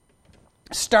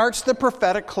starts the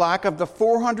prophetic clock of the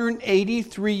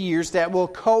 483 years that will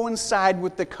coincide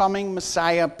with the coming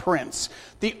Messiah Prince.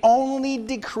 The only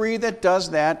decree that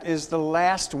does that is the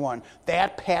last one.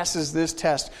 That passes this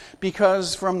test,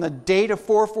 because from the date of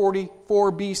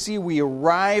 444 BC, we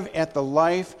arrive at the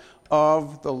life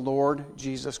of the Lord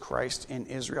Jesus Christ in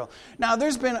Israel. Now,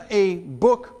 there's been a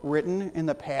book written in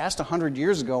the past, 100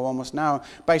 years ago almost now,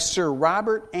 by Sir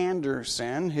Robert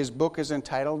Anderson. His book is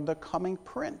entitled The Coming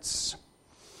Prince.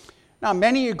 Now,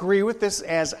 many agree with this,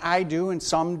 as I do, and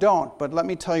some don't. But let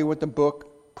me tell you what the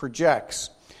book projects.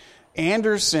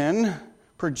 Anderson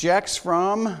projects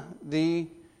from the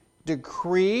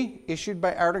decree issued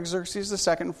by Artaxerxes II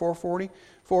in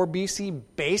 444 BC,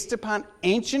 based upon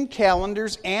ancient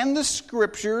calendars and the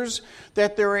scriptures,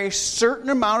 that there are a certain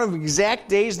amount of exact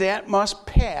days that must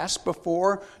pass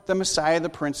before the Messiah, the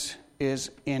Prince,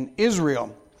 is in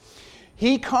Israel.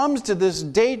 He comes to this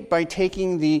date by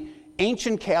taking the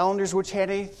ancient calendars, which had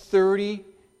a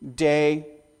 30-day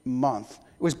month.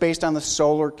 It was based on the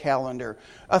solar calendar.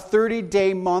 A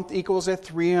 30-day month equals a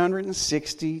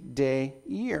 360-day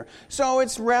year. So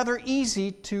it's rather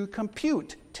easy to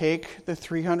compute. Take the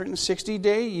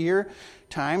 360-day year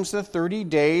times the 30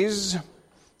 days,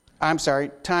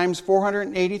 times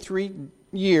 483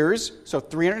 years, so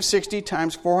 360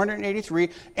 times 483,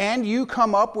 and you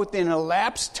come up with an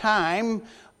elapsed time.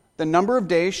 The number of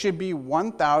days should be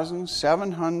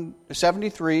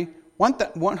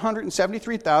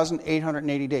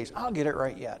 173,880 days. I'll get it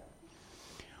right yet.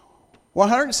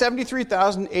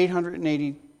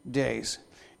 173,880 days.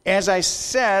 As I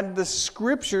said, the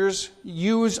scriptures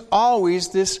use always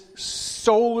this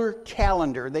solar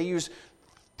calendar. They use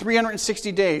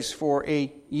 360 days for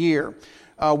a year.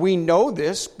 We know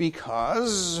this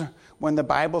because when the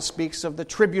Bible speaks of the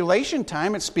tribulation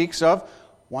time, it speaks of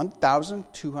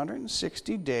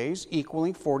 1,260 days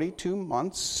equaling 42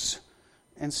 months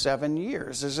and 7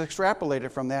 years is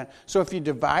extrapolated from that. So if you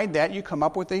divide that, you come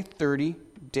up with a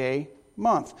 30-day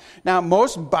month. Now,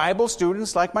 most Bible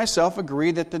students like myself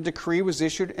agree that the decree was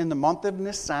issued in the month of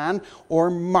Nisan or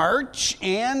March,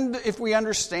 and if we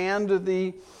understand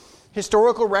the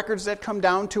historical records that come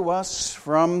down to us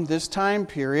from this time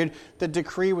period, the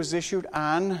decree was issued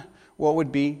on what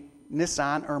would be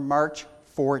Nisan or March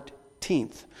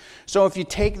 14th. So if you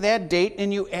take that date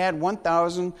and you add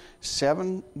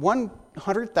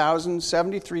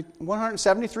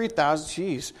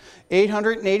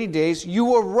 173,880 days,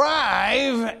 you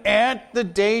arrive at the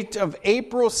date of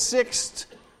April 6th,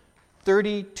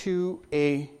 32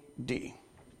 AD.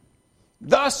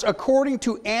 Thus, according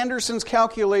to Anderson's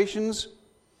calculations,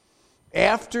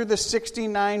 after the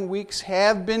 69 weeks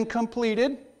have been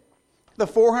completed, the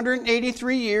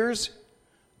 483 years,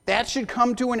 that should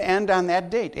come to an end on that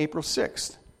date, April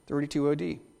 6th, 32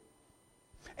 AD.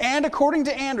 And according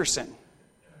to Anderson,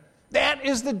 That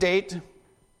is the date,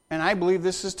 and I believe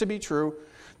this is to be true,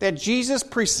 that Jesus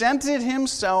presented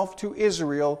himself to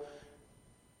Israel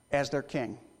as their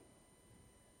king.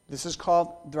 This is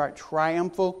called the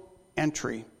triumphal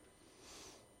entry.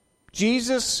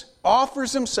 Jesus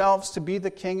offers himself to be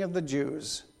the king of the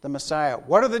Jews, the Messiah.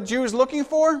 What are the Jews looking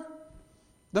for?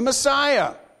 The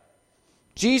Messiah.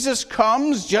 Jesus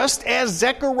comes just as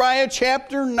Zechariah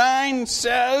chapter 9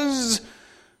 says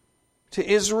to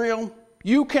Israel.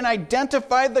 You can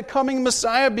identify the coming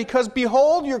Messiah because,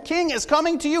 behold, your king is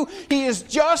coming to you. He is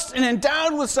just and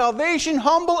endowed with salvation,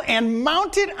 humble and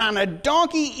mounted on a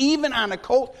donkey, even on a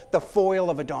colt, the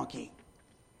foal of a donkey.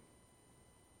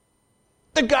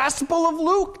 The Gospel of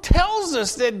Luke tells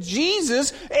us that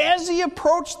Jesus, as he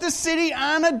approached the city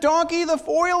on a donkey, the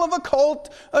foal of a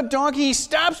colt, a donkey, he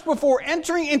stops before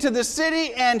entering into the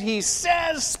city and he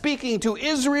says, speaking to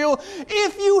Israel,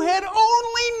 if you had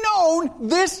only known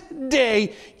this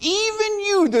day, even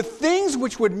you, the things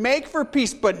which would make for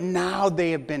peace, but now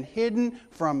they have been hidden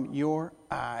from your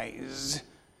eyes.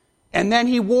 And then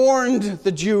he warned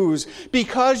the Jews,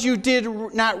 because you did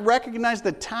not recognize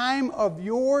the time of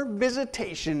your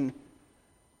visitation,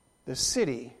 the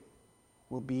city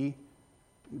will be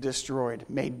destroyed,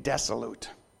 made desolate.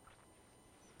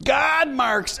 God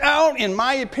marks out, in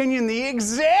my opinion, the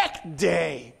exact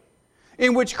day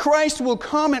in which Christ will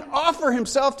come and offer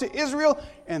himself to Israel,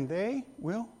 and they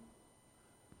will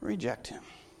reject him.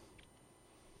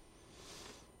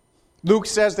 Luke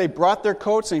says they brought their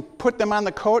coats and put them on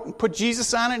the coat and put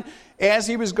Jesus on it. As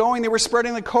he was going, they were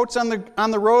spreading the coats on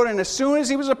the road. And as soon as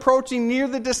he was approaching near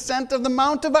the descent of the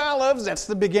Mount of Olives, that's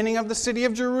the beginning of the city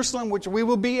of Jerusalem, which we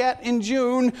will be at in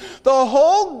June, the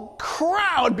whole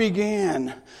crowd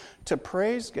began to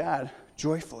praise God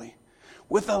joyfully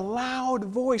with a loud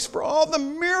voice for all the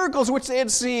miracles which they had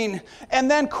seen.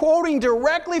 And then quoting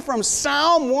directly from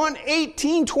Psalm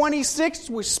 118:26,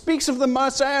 which speaks of the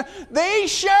Messiah, they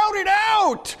shouted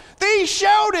out. They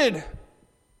shouted,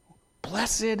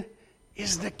 blessed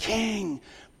is the King.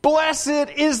 Blessed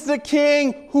is the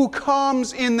King who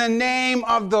comes in the name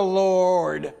of the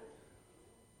Lord.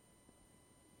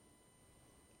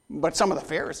 But some of the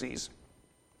Pharisees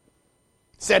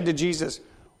said to Jesus,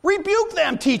 rebuke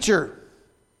them, teacher.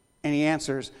 And he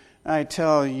answers, I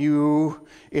tell you,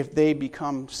 if they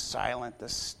become silent, the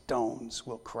stones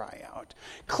will cry out.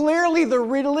 Clearly, the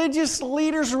religious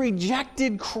leaders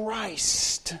rejected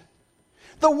Christ.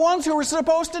 The ones who were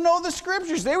supposed to know the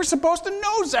Scriptures. They were supposed to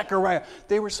know Zechariah.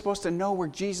 They were supposed to know where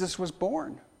Jesus was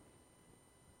born.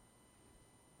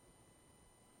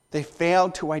 They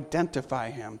failed to identify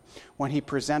him when he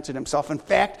presented himself. In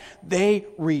fact, they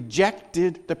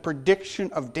rejected the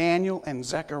prediction of Daniel and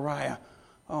Zechariah.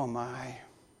 Oh my.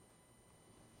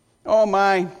 Oh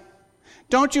my.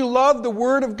 Don't you love the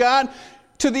Word of God?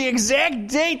 To the exact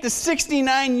date, the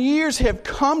 69 years have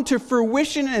come to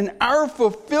fruition and are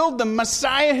fulfilled. The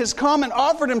Messiah has come and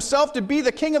offered himself to be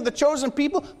the King of the chosen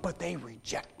people, but they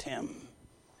reject him.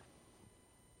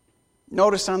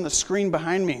 Notice on the screen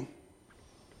behind me,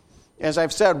 as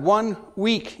I've said, 1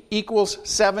 week equals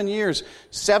 7 years.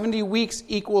 70 weeks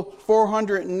equal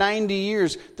 490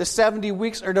 years. The 70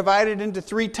 weeks are divided into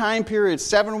 3 time periods,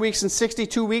 7 weeks and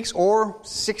 62 weeks, or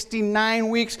 69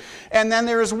 weeks. And then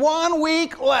there is 1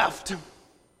 week left.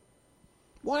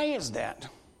 Why is that?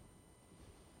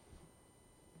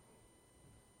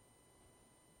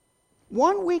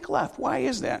 1 week left. Why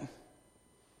is that?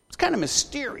 It's kind of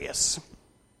mysterious.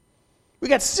 We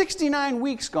got 69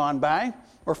 weeks gone by,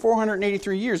 or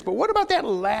 483 years. But what about that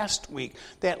last week,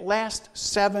 that last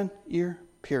 7-year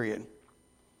period?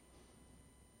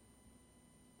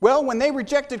 Well, when they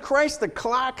rejected Christ, the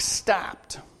clock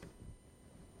stopped.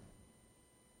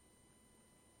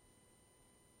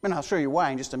 And I'll show you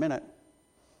why in just a minute.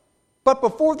 But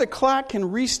before the clock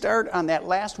can restart on that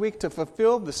last week to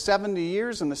fulfill the 70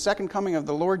 years and the second coming of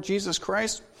the Lord Jesus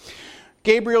Christ,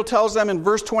 Gabriel tells them in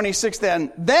verse 26,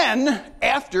 then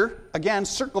after, again,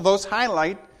 circle those,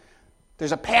 highlight,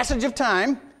 there's a passage of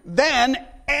time, then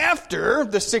after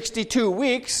the 62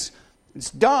 weeks,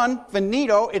 it's done,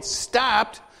 finito, it's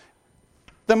stopped,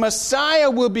 the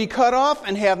Messiah will be cut off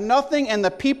and have nothing, and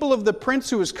the people of the prince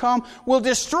who has come will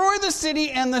destroy the city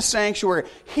and the sanctuary.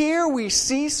 Here we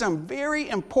see some very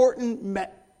important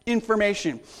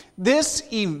information. This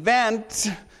event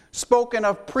spoken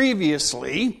of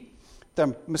previously,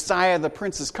 the Messiah, the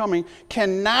Prince is coming,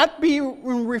 cannot be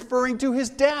referring to his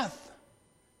death.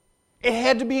 It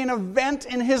had to be an event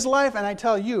in his life, and I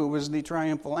tell you, it was the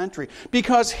triumphal entry.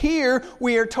 Because here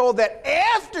we are told that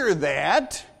after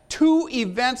that, 2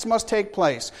 events must take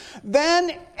place.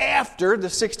 Then after the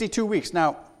 62 weeks.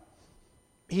 Now,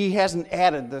 he hasn't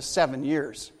added the 7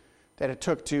 years that it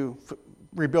took to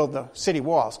rebuild the city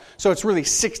walls. So it's really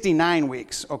 69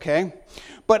 weeks, okay?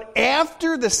 But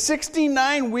after the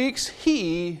 69 weeks,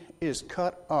 he is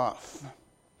cut off.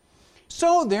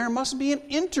 So there must be an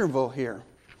interval here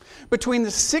between the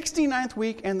 69th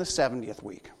week and the 70th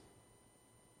week.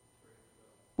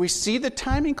 We see the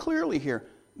timing clearly here.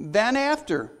 Then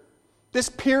after, this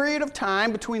period of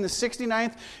time between the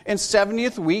 69th and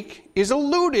 70th week is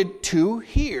alluded to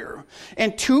here.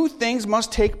 And two things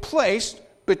must take place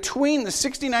between the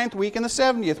 69th week and the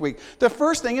 70th week. The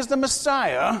first thing is the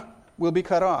Messiah will be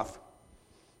cut off.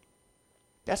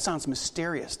 That sounds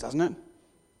mysterious, doesn't it?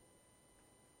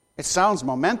 It sounds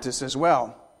momentous as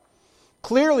well.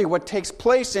 Clearly, what takes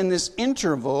place in this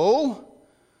interval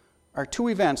are two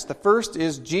events. The first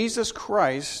is Jesus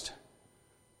Christ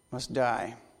must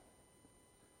die.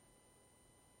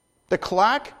 The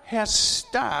clock has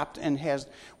stopped and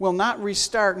will not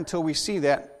restart until we see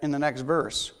that in the next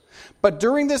verse. But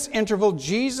during this interval,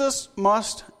 Jesus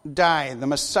must die. The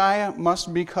Messiah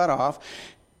must be cut off.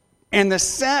 And the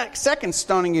second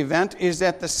stunning event is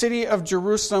that the city of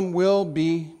Jerusalem will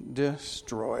be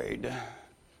destroyed.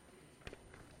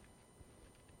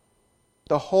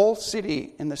 The whole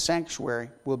city in the sanctuary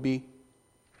will be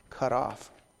cut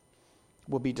off,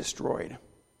 will be destroyed.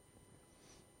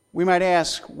 We might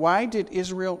ask, why did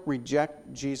Israel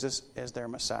reject Jesus as their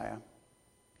Messiah?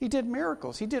 He did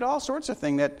miracles. He did all sorts of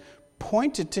things that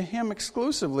pointed to him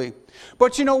exclusively.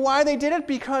 But you know why they did it?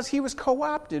 Because he was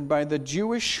co-opted by the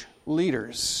Jewish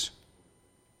leaders.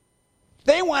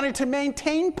 They wanted to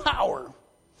maintain power.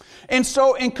 And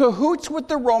so in cahoots with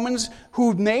the Romans,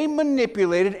 whom they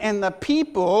manipulated, and the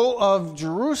people of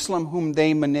Jerusalem, whom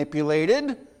they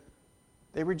manipulated,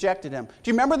 they rejected him. Do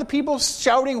you remember the people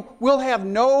shouting, "We'll have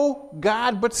no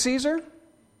God but Caesar"?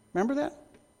 Remember that?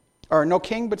 Or no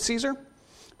king but Caesar?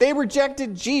 They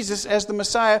rejected Jesus as the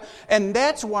Messiah, and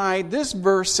that's why this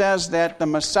verse says that the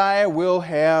Messiah will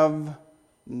have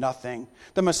nothing.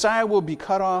 The Messiah will be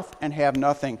cut off and have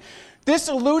nothing. This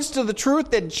alludes to the truth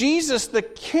that Jesus, the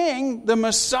King, the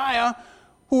Messiah,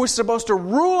 who was supposed to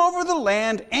rule over the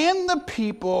land and the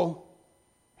people,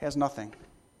 has nothing.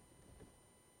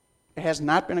 It has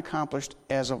not been accomplished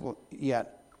as of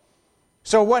yet.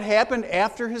 So what happened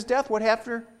after his death? What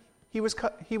after he was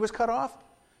cut off?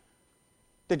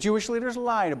 The Jewish leaders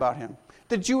lied about him.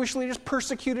 The Jewish leaders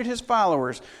persecuted his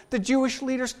followers. The Jewish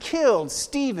leaders killed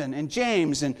Stephen and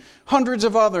James and hundreds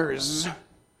of others.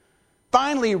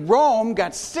 Finally, Rome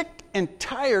got sick and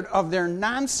tired of their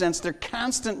nonsense, their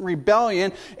constant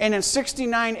rebellion, and in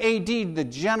 69 AD, the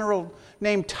general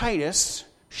named Titus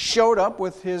showed up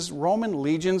with his Roman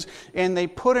legions, and they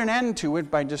put an end to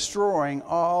it by destroying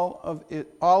all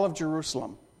of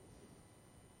Jerusalem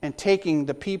and taking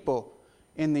the people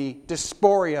in the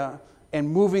diaspora and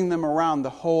moving them around the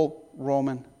whole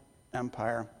Roman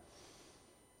Empire.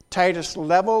 Titus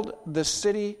leveled the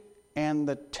city and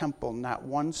the temple. Not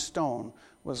one stone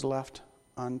was left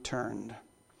unturned.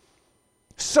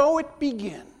 So it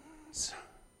begins.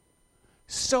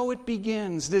 So it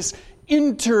begins, this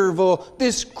interval,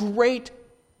 this great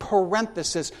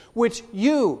parenthesis, which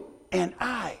you and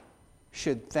I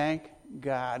should thank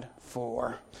God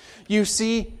for. You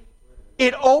see,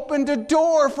 it opened a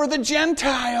door for the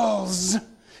Gentiles.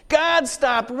 God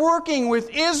stopped working with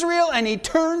Israel and he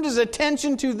turned his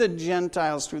attention to the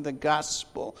Gentiles through the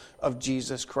gospel of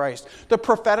Jesus Christ. The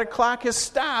prophetic clock has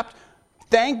stopped,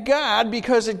 thank God,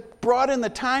 because it brought in the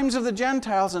times of the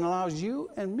Gentiles and allows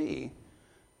you and me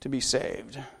to be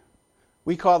saved.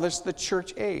 We call this the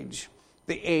church age,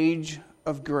 the age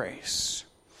of grace.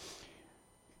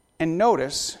 And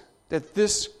notice that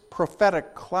this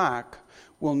prophetic clock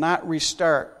will not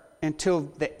restart until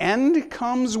the end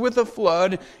comes with a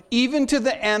flood. Even to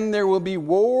the end there will be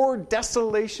war,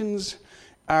 desolations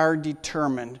are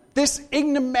determined. This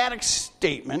enigmatic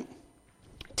statement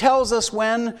tells us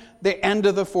when the end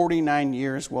of the 49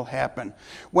 years will happen.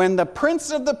 When the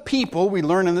prince of the people, we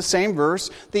learn in the same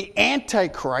verse, the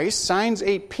Antichrist signs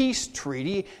a peace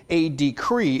treaty, a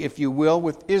decree, if you will,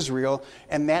 with Israel,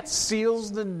 and that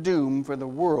seals the doom for the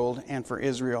world and for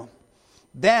Israel.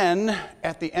 Then,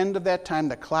 at the end of that time,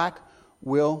 the clock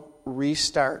will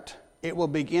restart. It will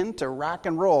begin to rock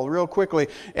and roll real quickly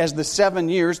as the 7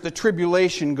 years, the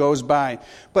tribulation, goes by.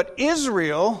 But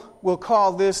Israel will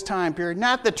call this time period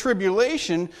not the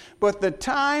tribulation, but the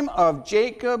time of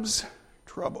Jacob's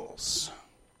troubles.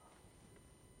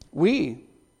 We,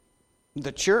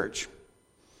 the church,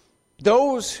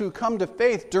 those who come to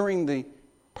faith during the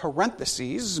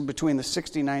parentheses between the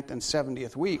 69th and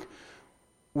 70th week,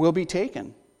 will be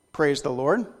taken. Praise the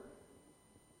Lord.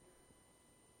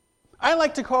 I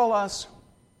like to call us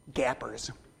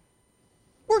gappers.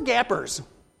 We're gappers.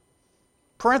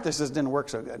 Parenthesis didn't work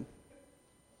so good.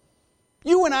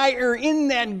 You and I are in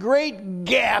that great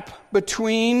gap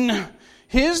between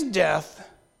his death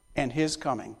and his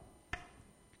coming.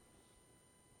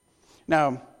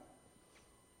 Now,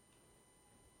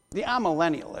 the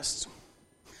amillennialists,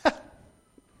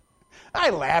 I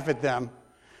laugh at them.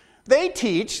 They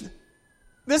teach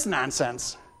this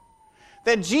nonsense,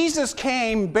 that Jesus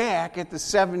came back at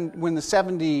when the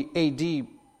 70 AD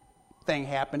thing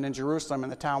happened in Jerusalem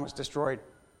and the town was destroyed.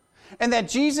 And that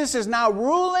Jesus is now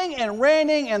ruling and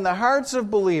reigning in the hearts of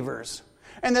believers.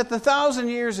 And that the 1,000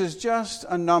 years is just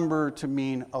a number to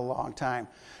mean a long time.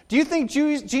 Do you think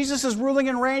Jesus is ruling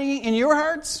and reigning in your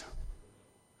hearts?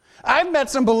 I've met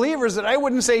some believers that I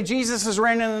wouldn't say Jesus is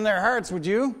reigning in their hearts, would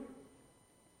you?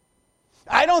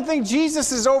 I don't think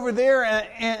Jesus is over there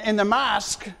in the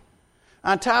mosque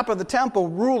on top of the temple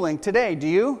ruling today, do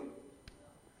you?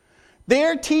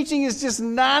 Their teaching is just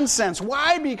nonsense.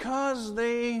 Why? Because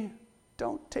they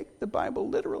don't take the Bible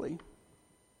literally.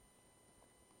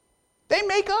 They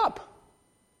make up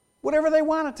whatever they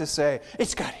want it to say.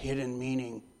 It's got hidden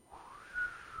meaning.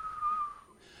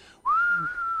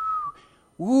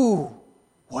 Ooh,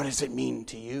 what does it mean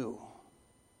to you?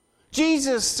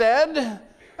 Jesus said,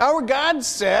 our God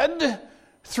said,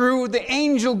 through the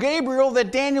angel Gabriel,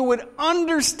 that Daniel would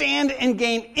understand and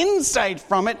gain insight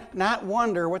from it, not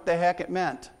wonder what the heck it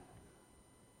meant.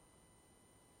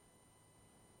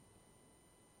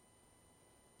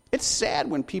 It's sad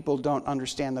when people don't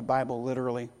understand the Bible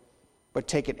literally, but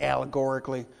take it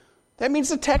allegorically. That means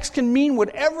the text can mean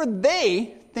whatever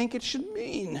they think it should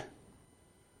mean.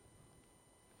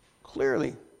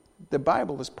 Clearly, the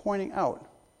Bible is pointing out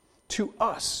to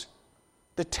us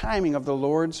the timing of the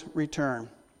Lord's return.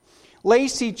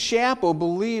 Lacey Chappell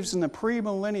believes in the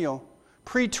premillennial,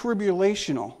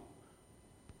 pre-tribulational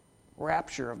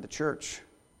rapture of the church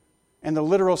and the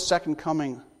literal second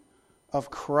coming of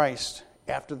Christ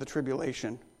after the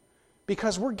tribulation,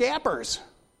 because we're gappers.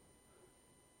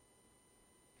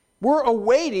 We're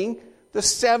awaiting the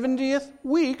 70th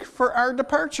week for our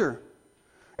departure.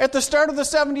 At the start of the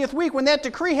 70th week, when that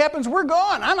decree happens, we're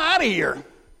gone. I'm out of here.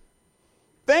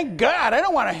 Thank God. I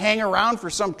don't want to hang around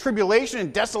for some tribulation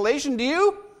and desolation, do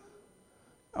you?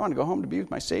 I want to go home to be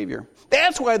with my Savior.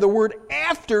 That's why the word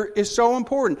after is so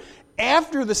important.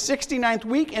 After the 69th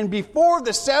week and before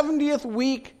the 70th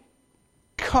week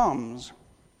comes,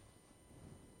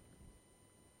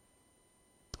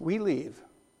 we leave.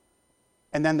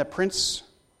 And then the prince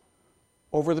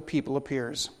over the people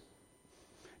appears.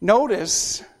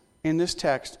 Notice in this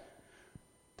text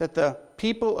that the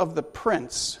people of the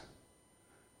prince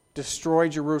destroy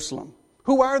Jerusalem.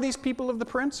 Who are these people of the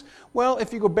prince? Well,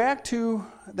 if you go back to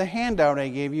the handout I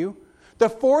gave you, the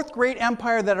fourth great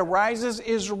empire that arises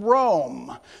is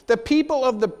Rome. The people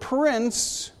of the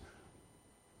prince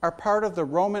are part of the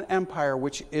Roman Empire,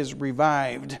 which is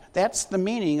revived. That's the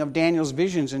meaning of Daniel's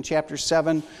visions in chapters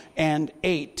 7 and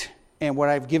 8, and what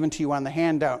I've given to you on the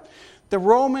handout. The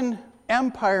Roman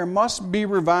Empire must be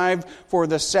revived for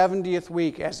the 70th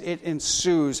week as it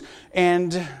ensues,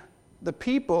 and the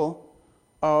people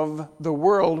of the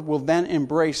world will then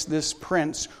embrace this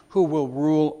prince who will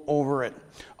rule over it.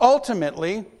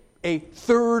 Ultimately, a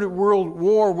third world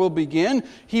war will begin.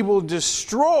 He will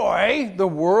destroy the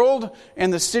world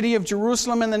and the city of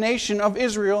Jerusalem and the nation of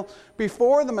Israel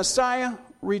before the Messiah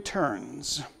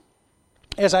returns.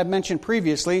 As I mentioned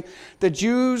previously, the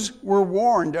Jews were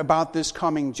warned about this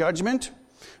coming judgment.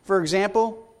 For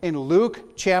example, in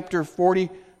Luke chapter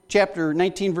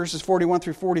 19, verses 41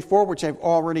 through 44, which I've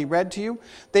already read to you,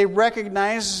 they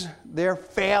recognize their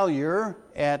failure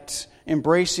at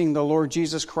embracing the Lord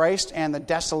Jesus Christ and the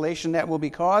desolation that will be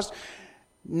caused.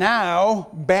 Now,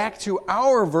 back to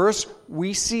our verse,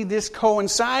 we see this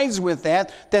coincides with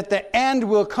that the end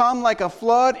will come like a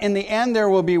flood. In the end, there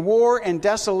will be war and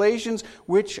desolations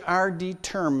which are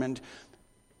determined.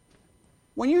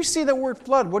 When you see the word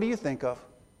flood, what do you think of?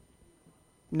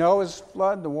 Noah's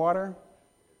flood, the water?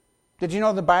 Did you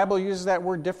know the Bible uses that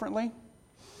word differently?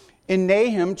 In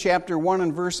Nahum chapter 1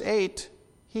 and verse 8,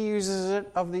 he uses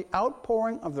it of the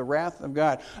outpouring of the wrath of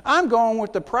God. I'm going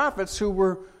with the prophets who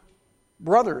were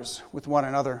brothers with one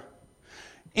another.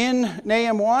 In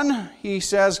Nahum 1, he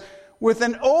says, with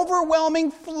an overwhelming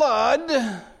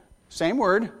flood, same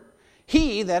word,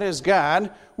 he, that is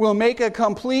God, will make a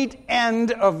complete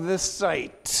end of the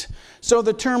sight. So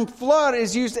the term flood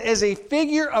is used as a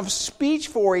figure of speech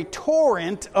for a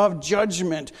torrent of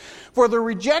judgment. For the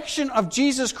rejection of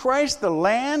Jesus Christ, the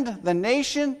land, the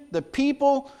nation, the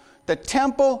people, the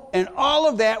temple, and all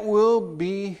of that will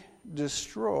be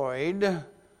destroyed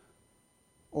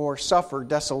or suffer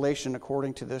desolation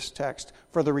according to this text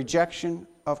for the rejection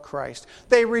of Christ.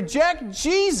 They reject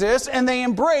Jesus and they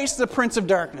embrace the prince of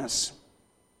darkness.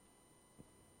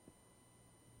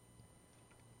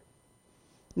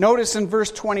 Notice in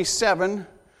verse 27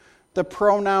 the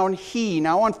pronoun he.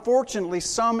 Now, unfortunately,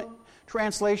 some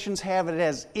translations have it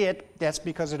as it. That's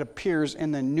because it appears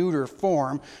in the neuter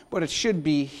form, but it should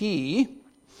be he.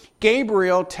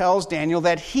 Gabriel tells Daniel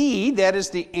that he, that is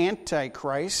the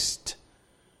Antichrist,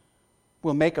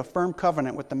 will make a firm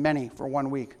covenant with the many for 1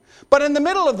 week. But in the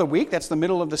middle of the week, that's the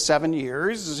middle of the 7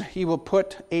 years, he will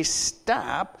put a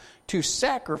stop to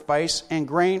sacrifice and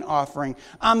grain offering.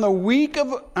 On the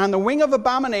wing of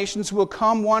abominations will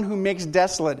come one who makes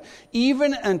desolate,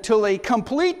 even until a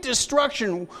complete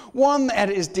destruction, one that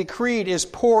is decreed, is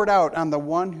poured out on the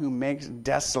one who makes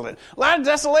desolate. A lot of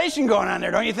desolation going on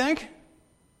there, don't you think?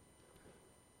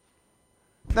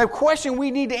 The question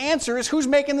we need to answer is, who's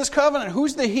making this covenant?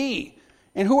 Who's the he?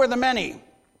 And who are the many?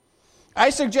 I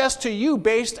suggest to you,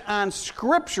 based on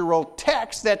scriptural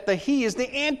text, that the he is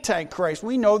the Antichrist.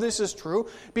 We know this is true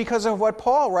because of what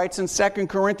Paul writes in 2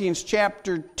 Corinthians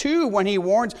chapter 2 when he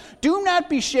warns, do not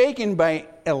be shaken by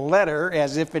a letter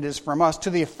as if it is from us, to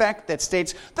the effect that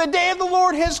states, the day of the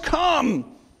Lord has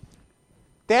come.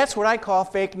 That's what I call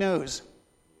fake news.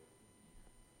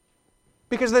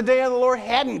 Because the day of the Lord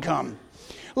hadn't come.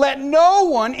 Let no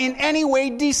one in any way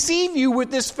deceive you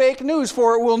with this fake news,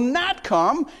 for it will not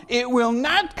come, it will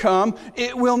not come,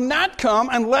 it will not come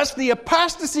unless the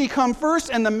apostasy come first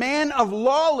and the man of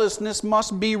lawlessness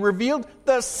must be revealed,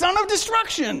 the son of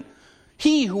destruction.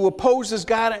 He who opposes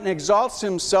God and exalts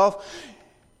himself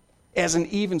as an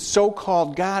even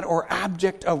so-called God or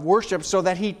object of worship, so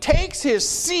that he takes his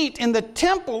seat in the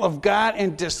temple of God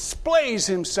and displays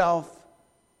himself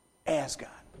as God.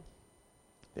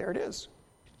 There it is.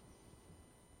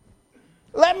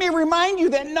 Let me remind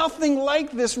you that nothing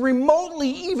like this remotely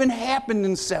even happened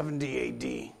in 70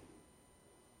 A.D.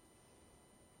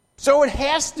 So it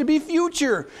has to be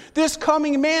future. This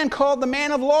coming man, called the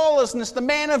man of lawlessness, the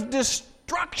man of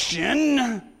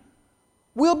destruction,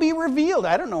 will be revealed.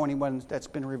 I don't know anyone that's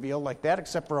been revealed like that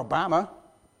except for Obama.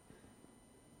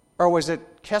 Or was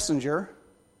it Kissinger?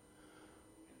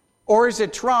 Or is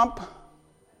it Trump?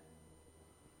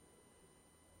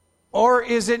 Or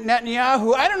is it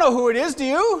Netanyahu? I don't know who it is, do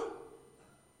you?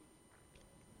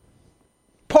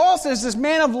 Paul says this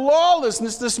man of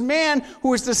lawlessness, this man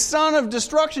who is the son of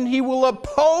destruction, he will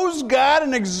oppose God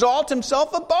and exalt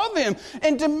himself above him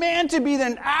and demand to be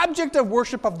an object of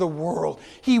worship of the world.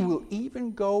 He will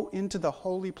even go into the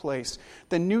holy place,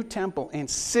 the new temple, and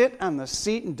sit on the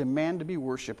seat and demand to be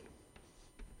worshipped.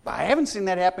 I haven't seen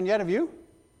that happen yet, have you?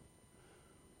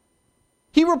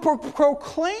 He will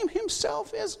proclaim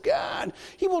himself as God.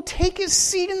 He will take his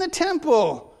seat in the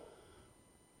temple.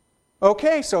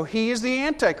 Okay, so he is the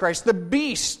Antichrist, the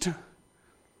beast.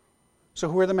 So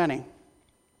who are the many?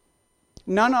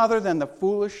 None other than the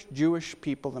foolish Jewish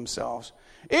people themselves.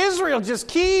 Israel just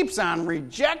keeps on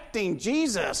rejecting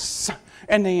Jesus,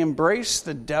 and they embrace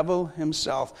the devil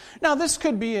himself. Now, this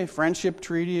could be a friendship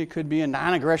treaty. It could be a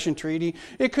non-aggression treaty.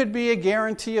 It could be a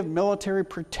guarantee of military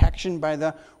protection by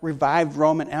the revived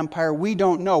Roman Empire. We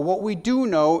don't know. What we do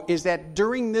know is that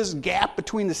during this gap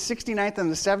between the 69th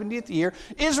and the 70th year,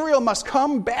 Israel must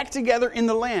come back together in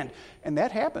the land. And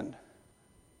that happened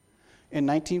in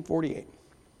 1948.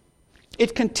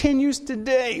 It continues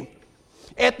today.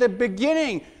 At the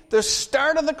beginning, the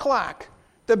start of the clock,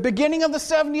 the beginning of the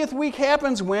 70th week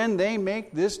happens when they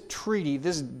make this treaty,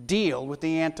 this deal with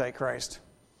the Antichrist,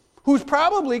 who's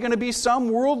probably going to be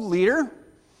some world leader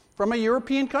from a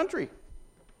European country.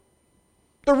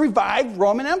 The revived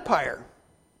Roman Empire,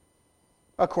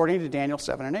 according to Daniel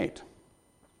 7 and 8.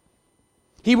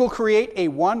 He will create a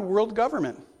one world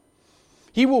government.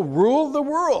 He will rule the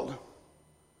world.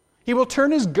 He will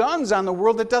turn his guns on the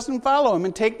world that doesn't follow him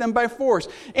and take them by force.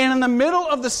 And in the middle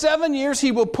of the 7 years,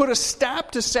 he will put a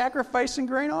stop to sacrifice and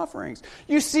grain offerings.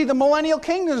 You see, the millennial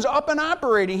kingdom is up and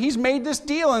operating. He's made this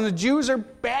deal, and the Jews are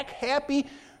back happy,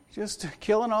 just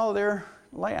killing all their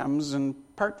lambs and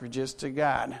partridges to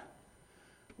God,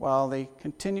 while they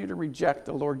continue to reject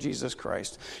the Lord Jesus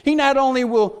Christ. He not only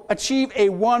will achieve a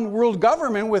one world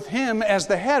government with him as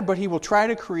the head, but he will try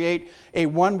to create a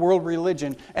one world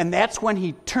religion. And that's when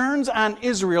he turns on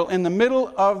Israel in the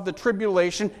middle of the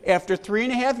tribulation after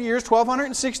 3.5 years,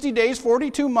 1,260 days,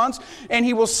 42 months, and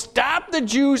he will stop the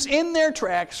Jews in their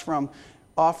tracks from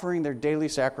offering their daily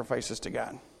sacrifices to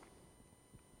God.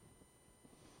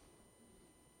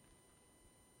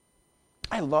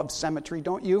 I love symmetry,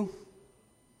 don't you?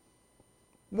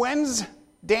 When's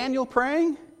Daniel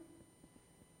praying?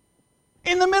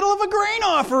 in the middle of a grain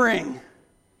offering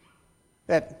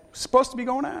that's supposed to be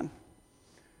going on.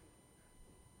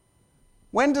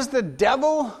 When does the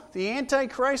devil, the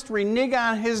Antichrist, renege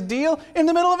on his deal? In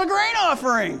the middle of a grain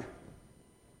offering.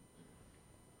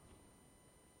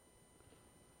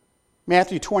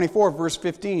 Matthew 24, verse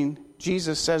 15,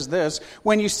 Jesus says this,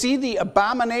 when you see the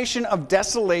abomination of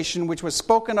desolation which was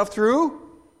spoken of through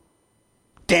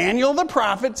Daniel the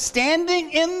prophet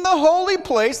standing in the holy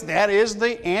place, that is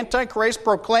the Antichrist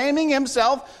proclaiming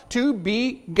himself to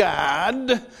be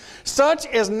God, such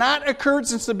as not occurred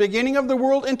since the beginning of the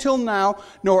world until now,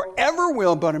 nor ever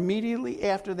will, but immediately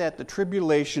after that, the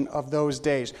tribulation of those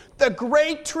days. The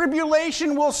great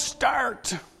tribulation will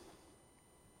start.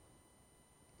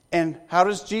 And how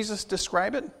does Jesus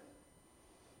describe it?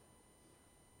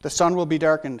 The sun will be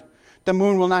darkened. The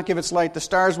moon will not give its light. The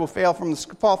stars will fall from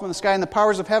the sky, and the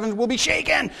powers of heaven will be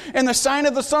shaken. And the sign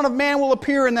of the Son of Man will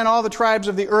appear, and then all the tribes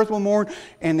of the earth will mourn,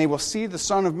 and they will see the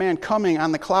Son of Man coming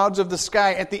on the clouds of the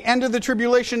sky. At the end of the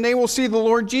tribulation, they will see the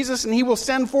Lord Jesus, and he will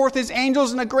send forth his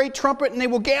angels in a great trumpet, and they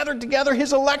will gather together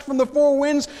his elect from the four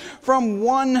winds, from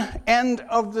one end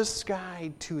of the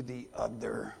sky to the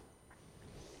other.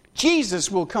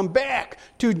 Jesus will come back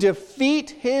to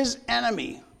defeat his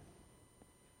enemy,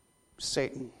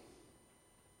 Satan.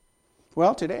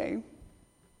 Well, today,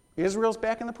 Israel's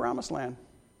back in the promised land.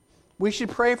 We should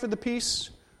pray for the peace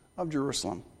of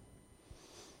Jerusalem.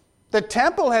 The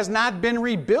temple has not been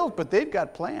rebuilt, but they've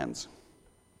got plans.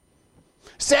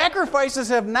 Sacrifices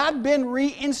have not been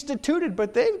reinstituted,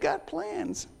 but they've got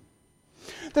plans.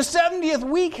 The 70th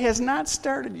week has not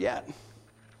started yet,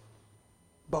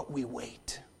 but we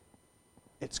wait.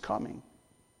 It's coming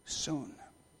soon.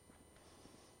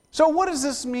 So what does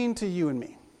this mean to you and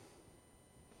me?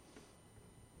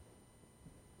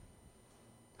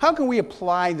 How can we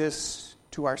apply this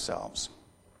to ourselves?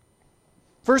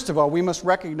 First of all, we must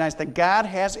recognize that God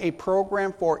has a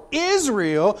program for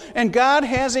Israel and God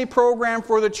has a program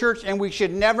for the church, and we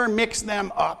should never mix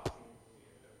them up.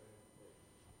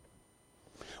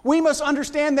 We must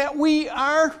understand that we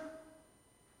are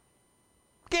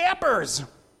gappers.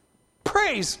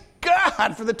 Praise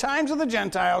God for the times of the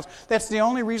Gentiles. That's the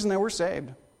only reason that we're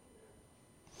saved.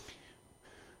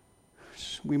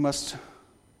 We must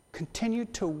continue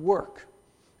to work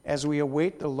as we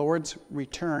await the Lord's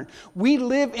return. We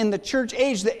live in the church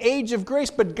age, the age of grace,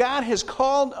 but God has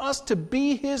called us to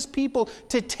be his people,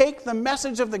 to take the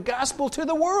message of the gospel to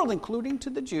the world, including to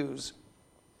the Jews.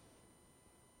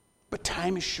 But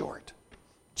time is short.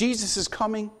 Jesus is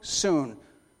coming soon,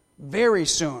 very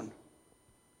soon.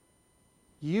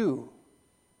 You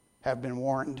have been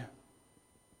warned.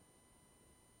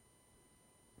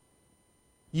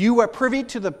 You are privy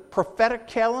to the prophetic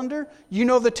calendar. You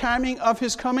know the timing of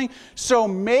his coming. So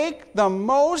make the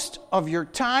most of your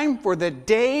time, for the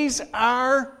days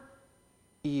are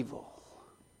evil.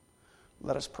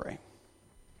 Let us pray.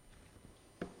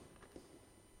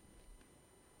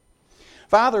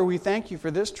 Father, we thank you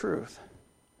for this truth.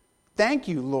 Thank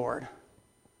you, Lord,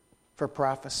 for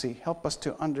prophecy. Help us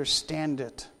to understand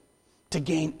it, to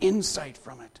gain insight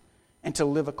from it, and to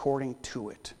live according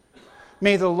to it.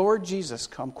 May the Lord Jesus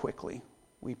come quickly,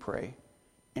 we pray.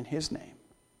 In his name,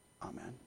 amen.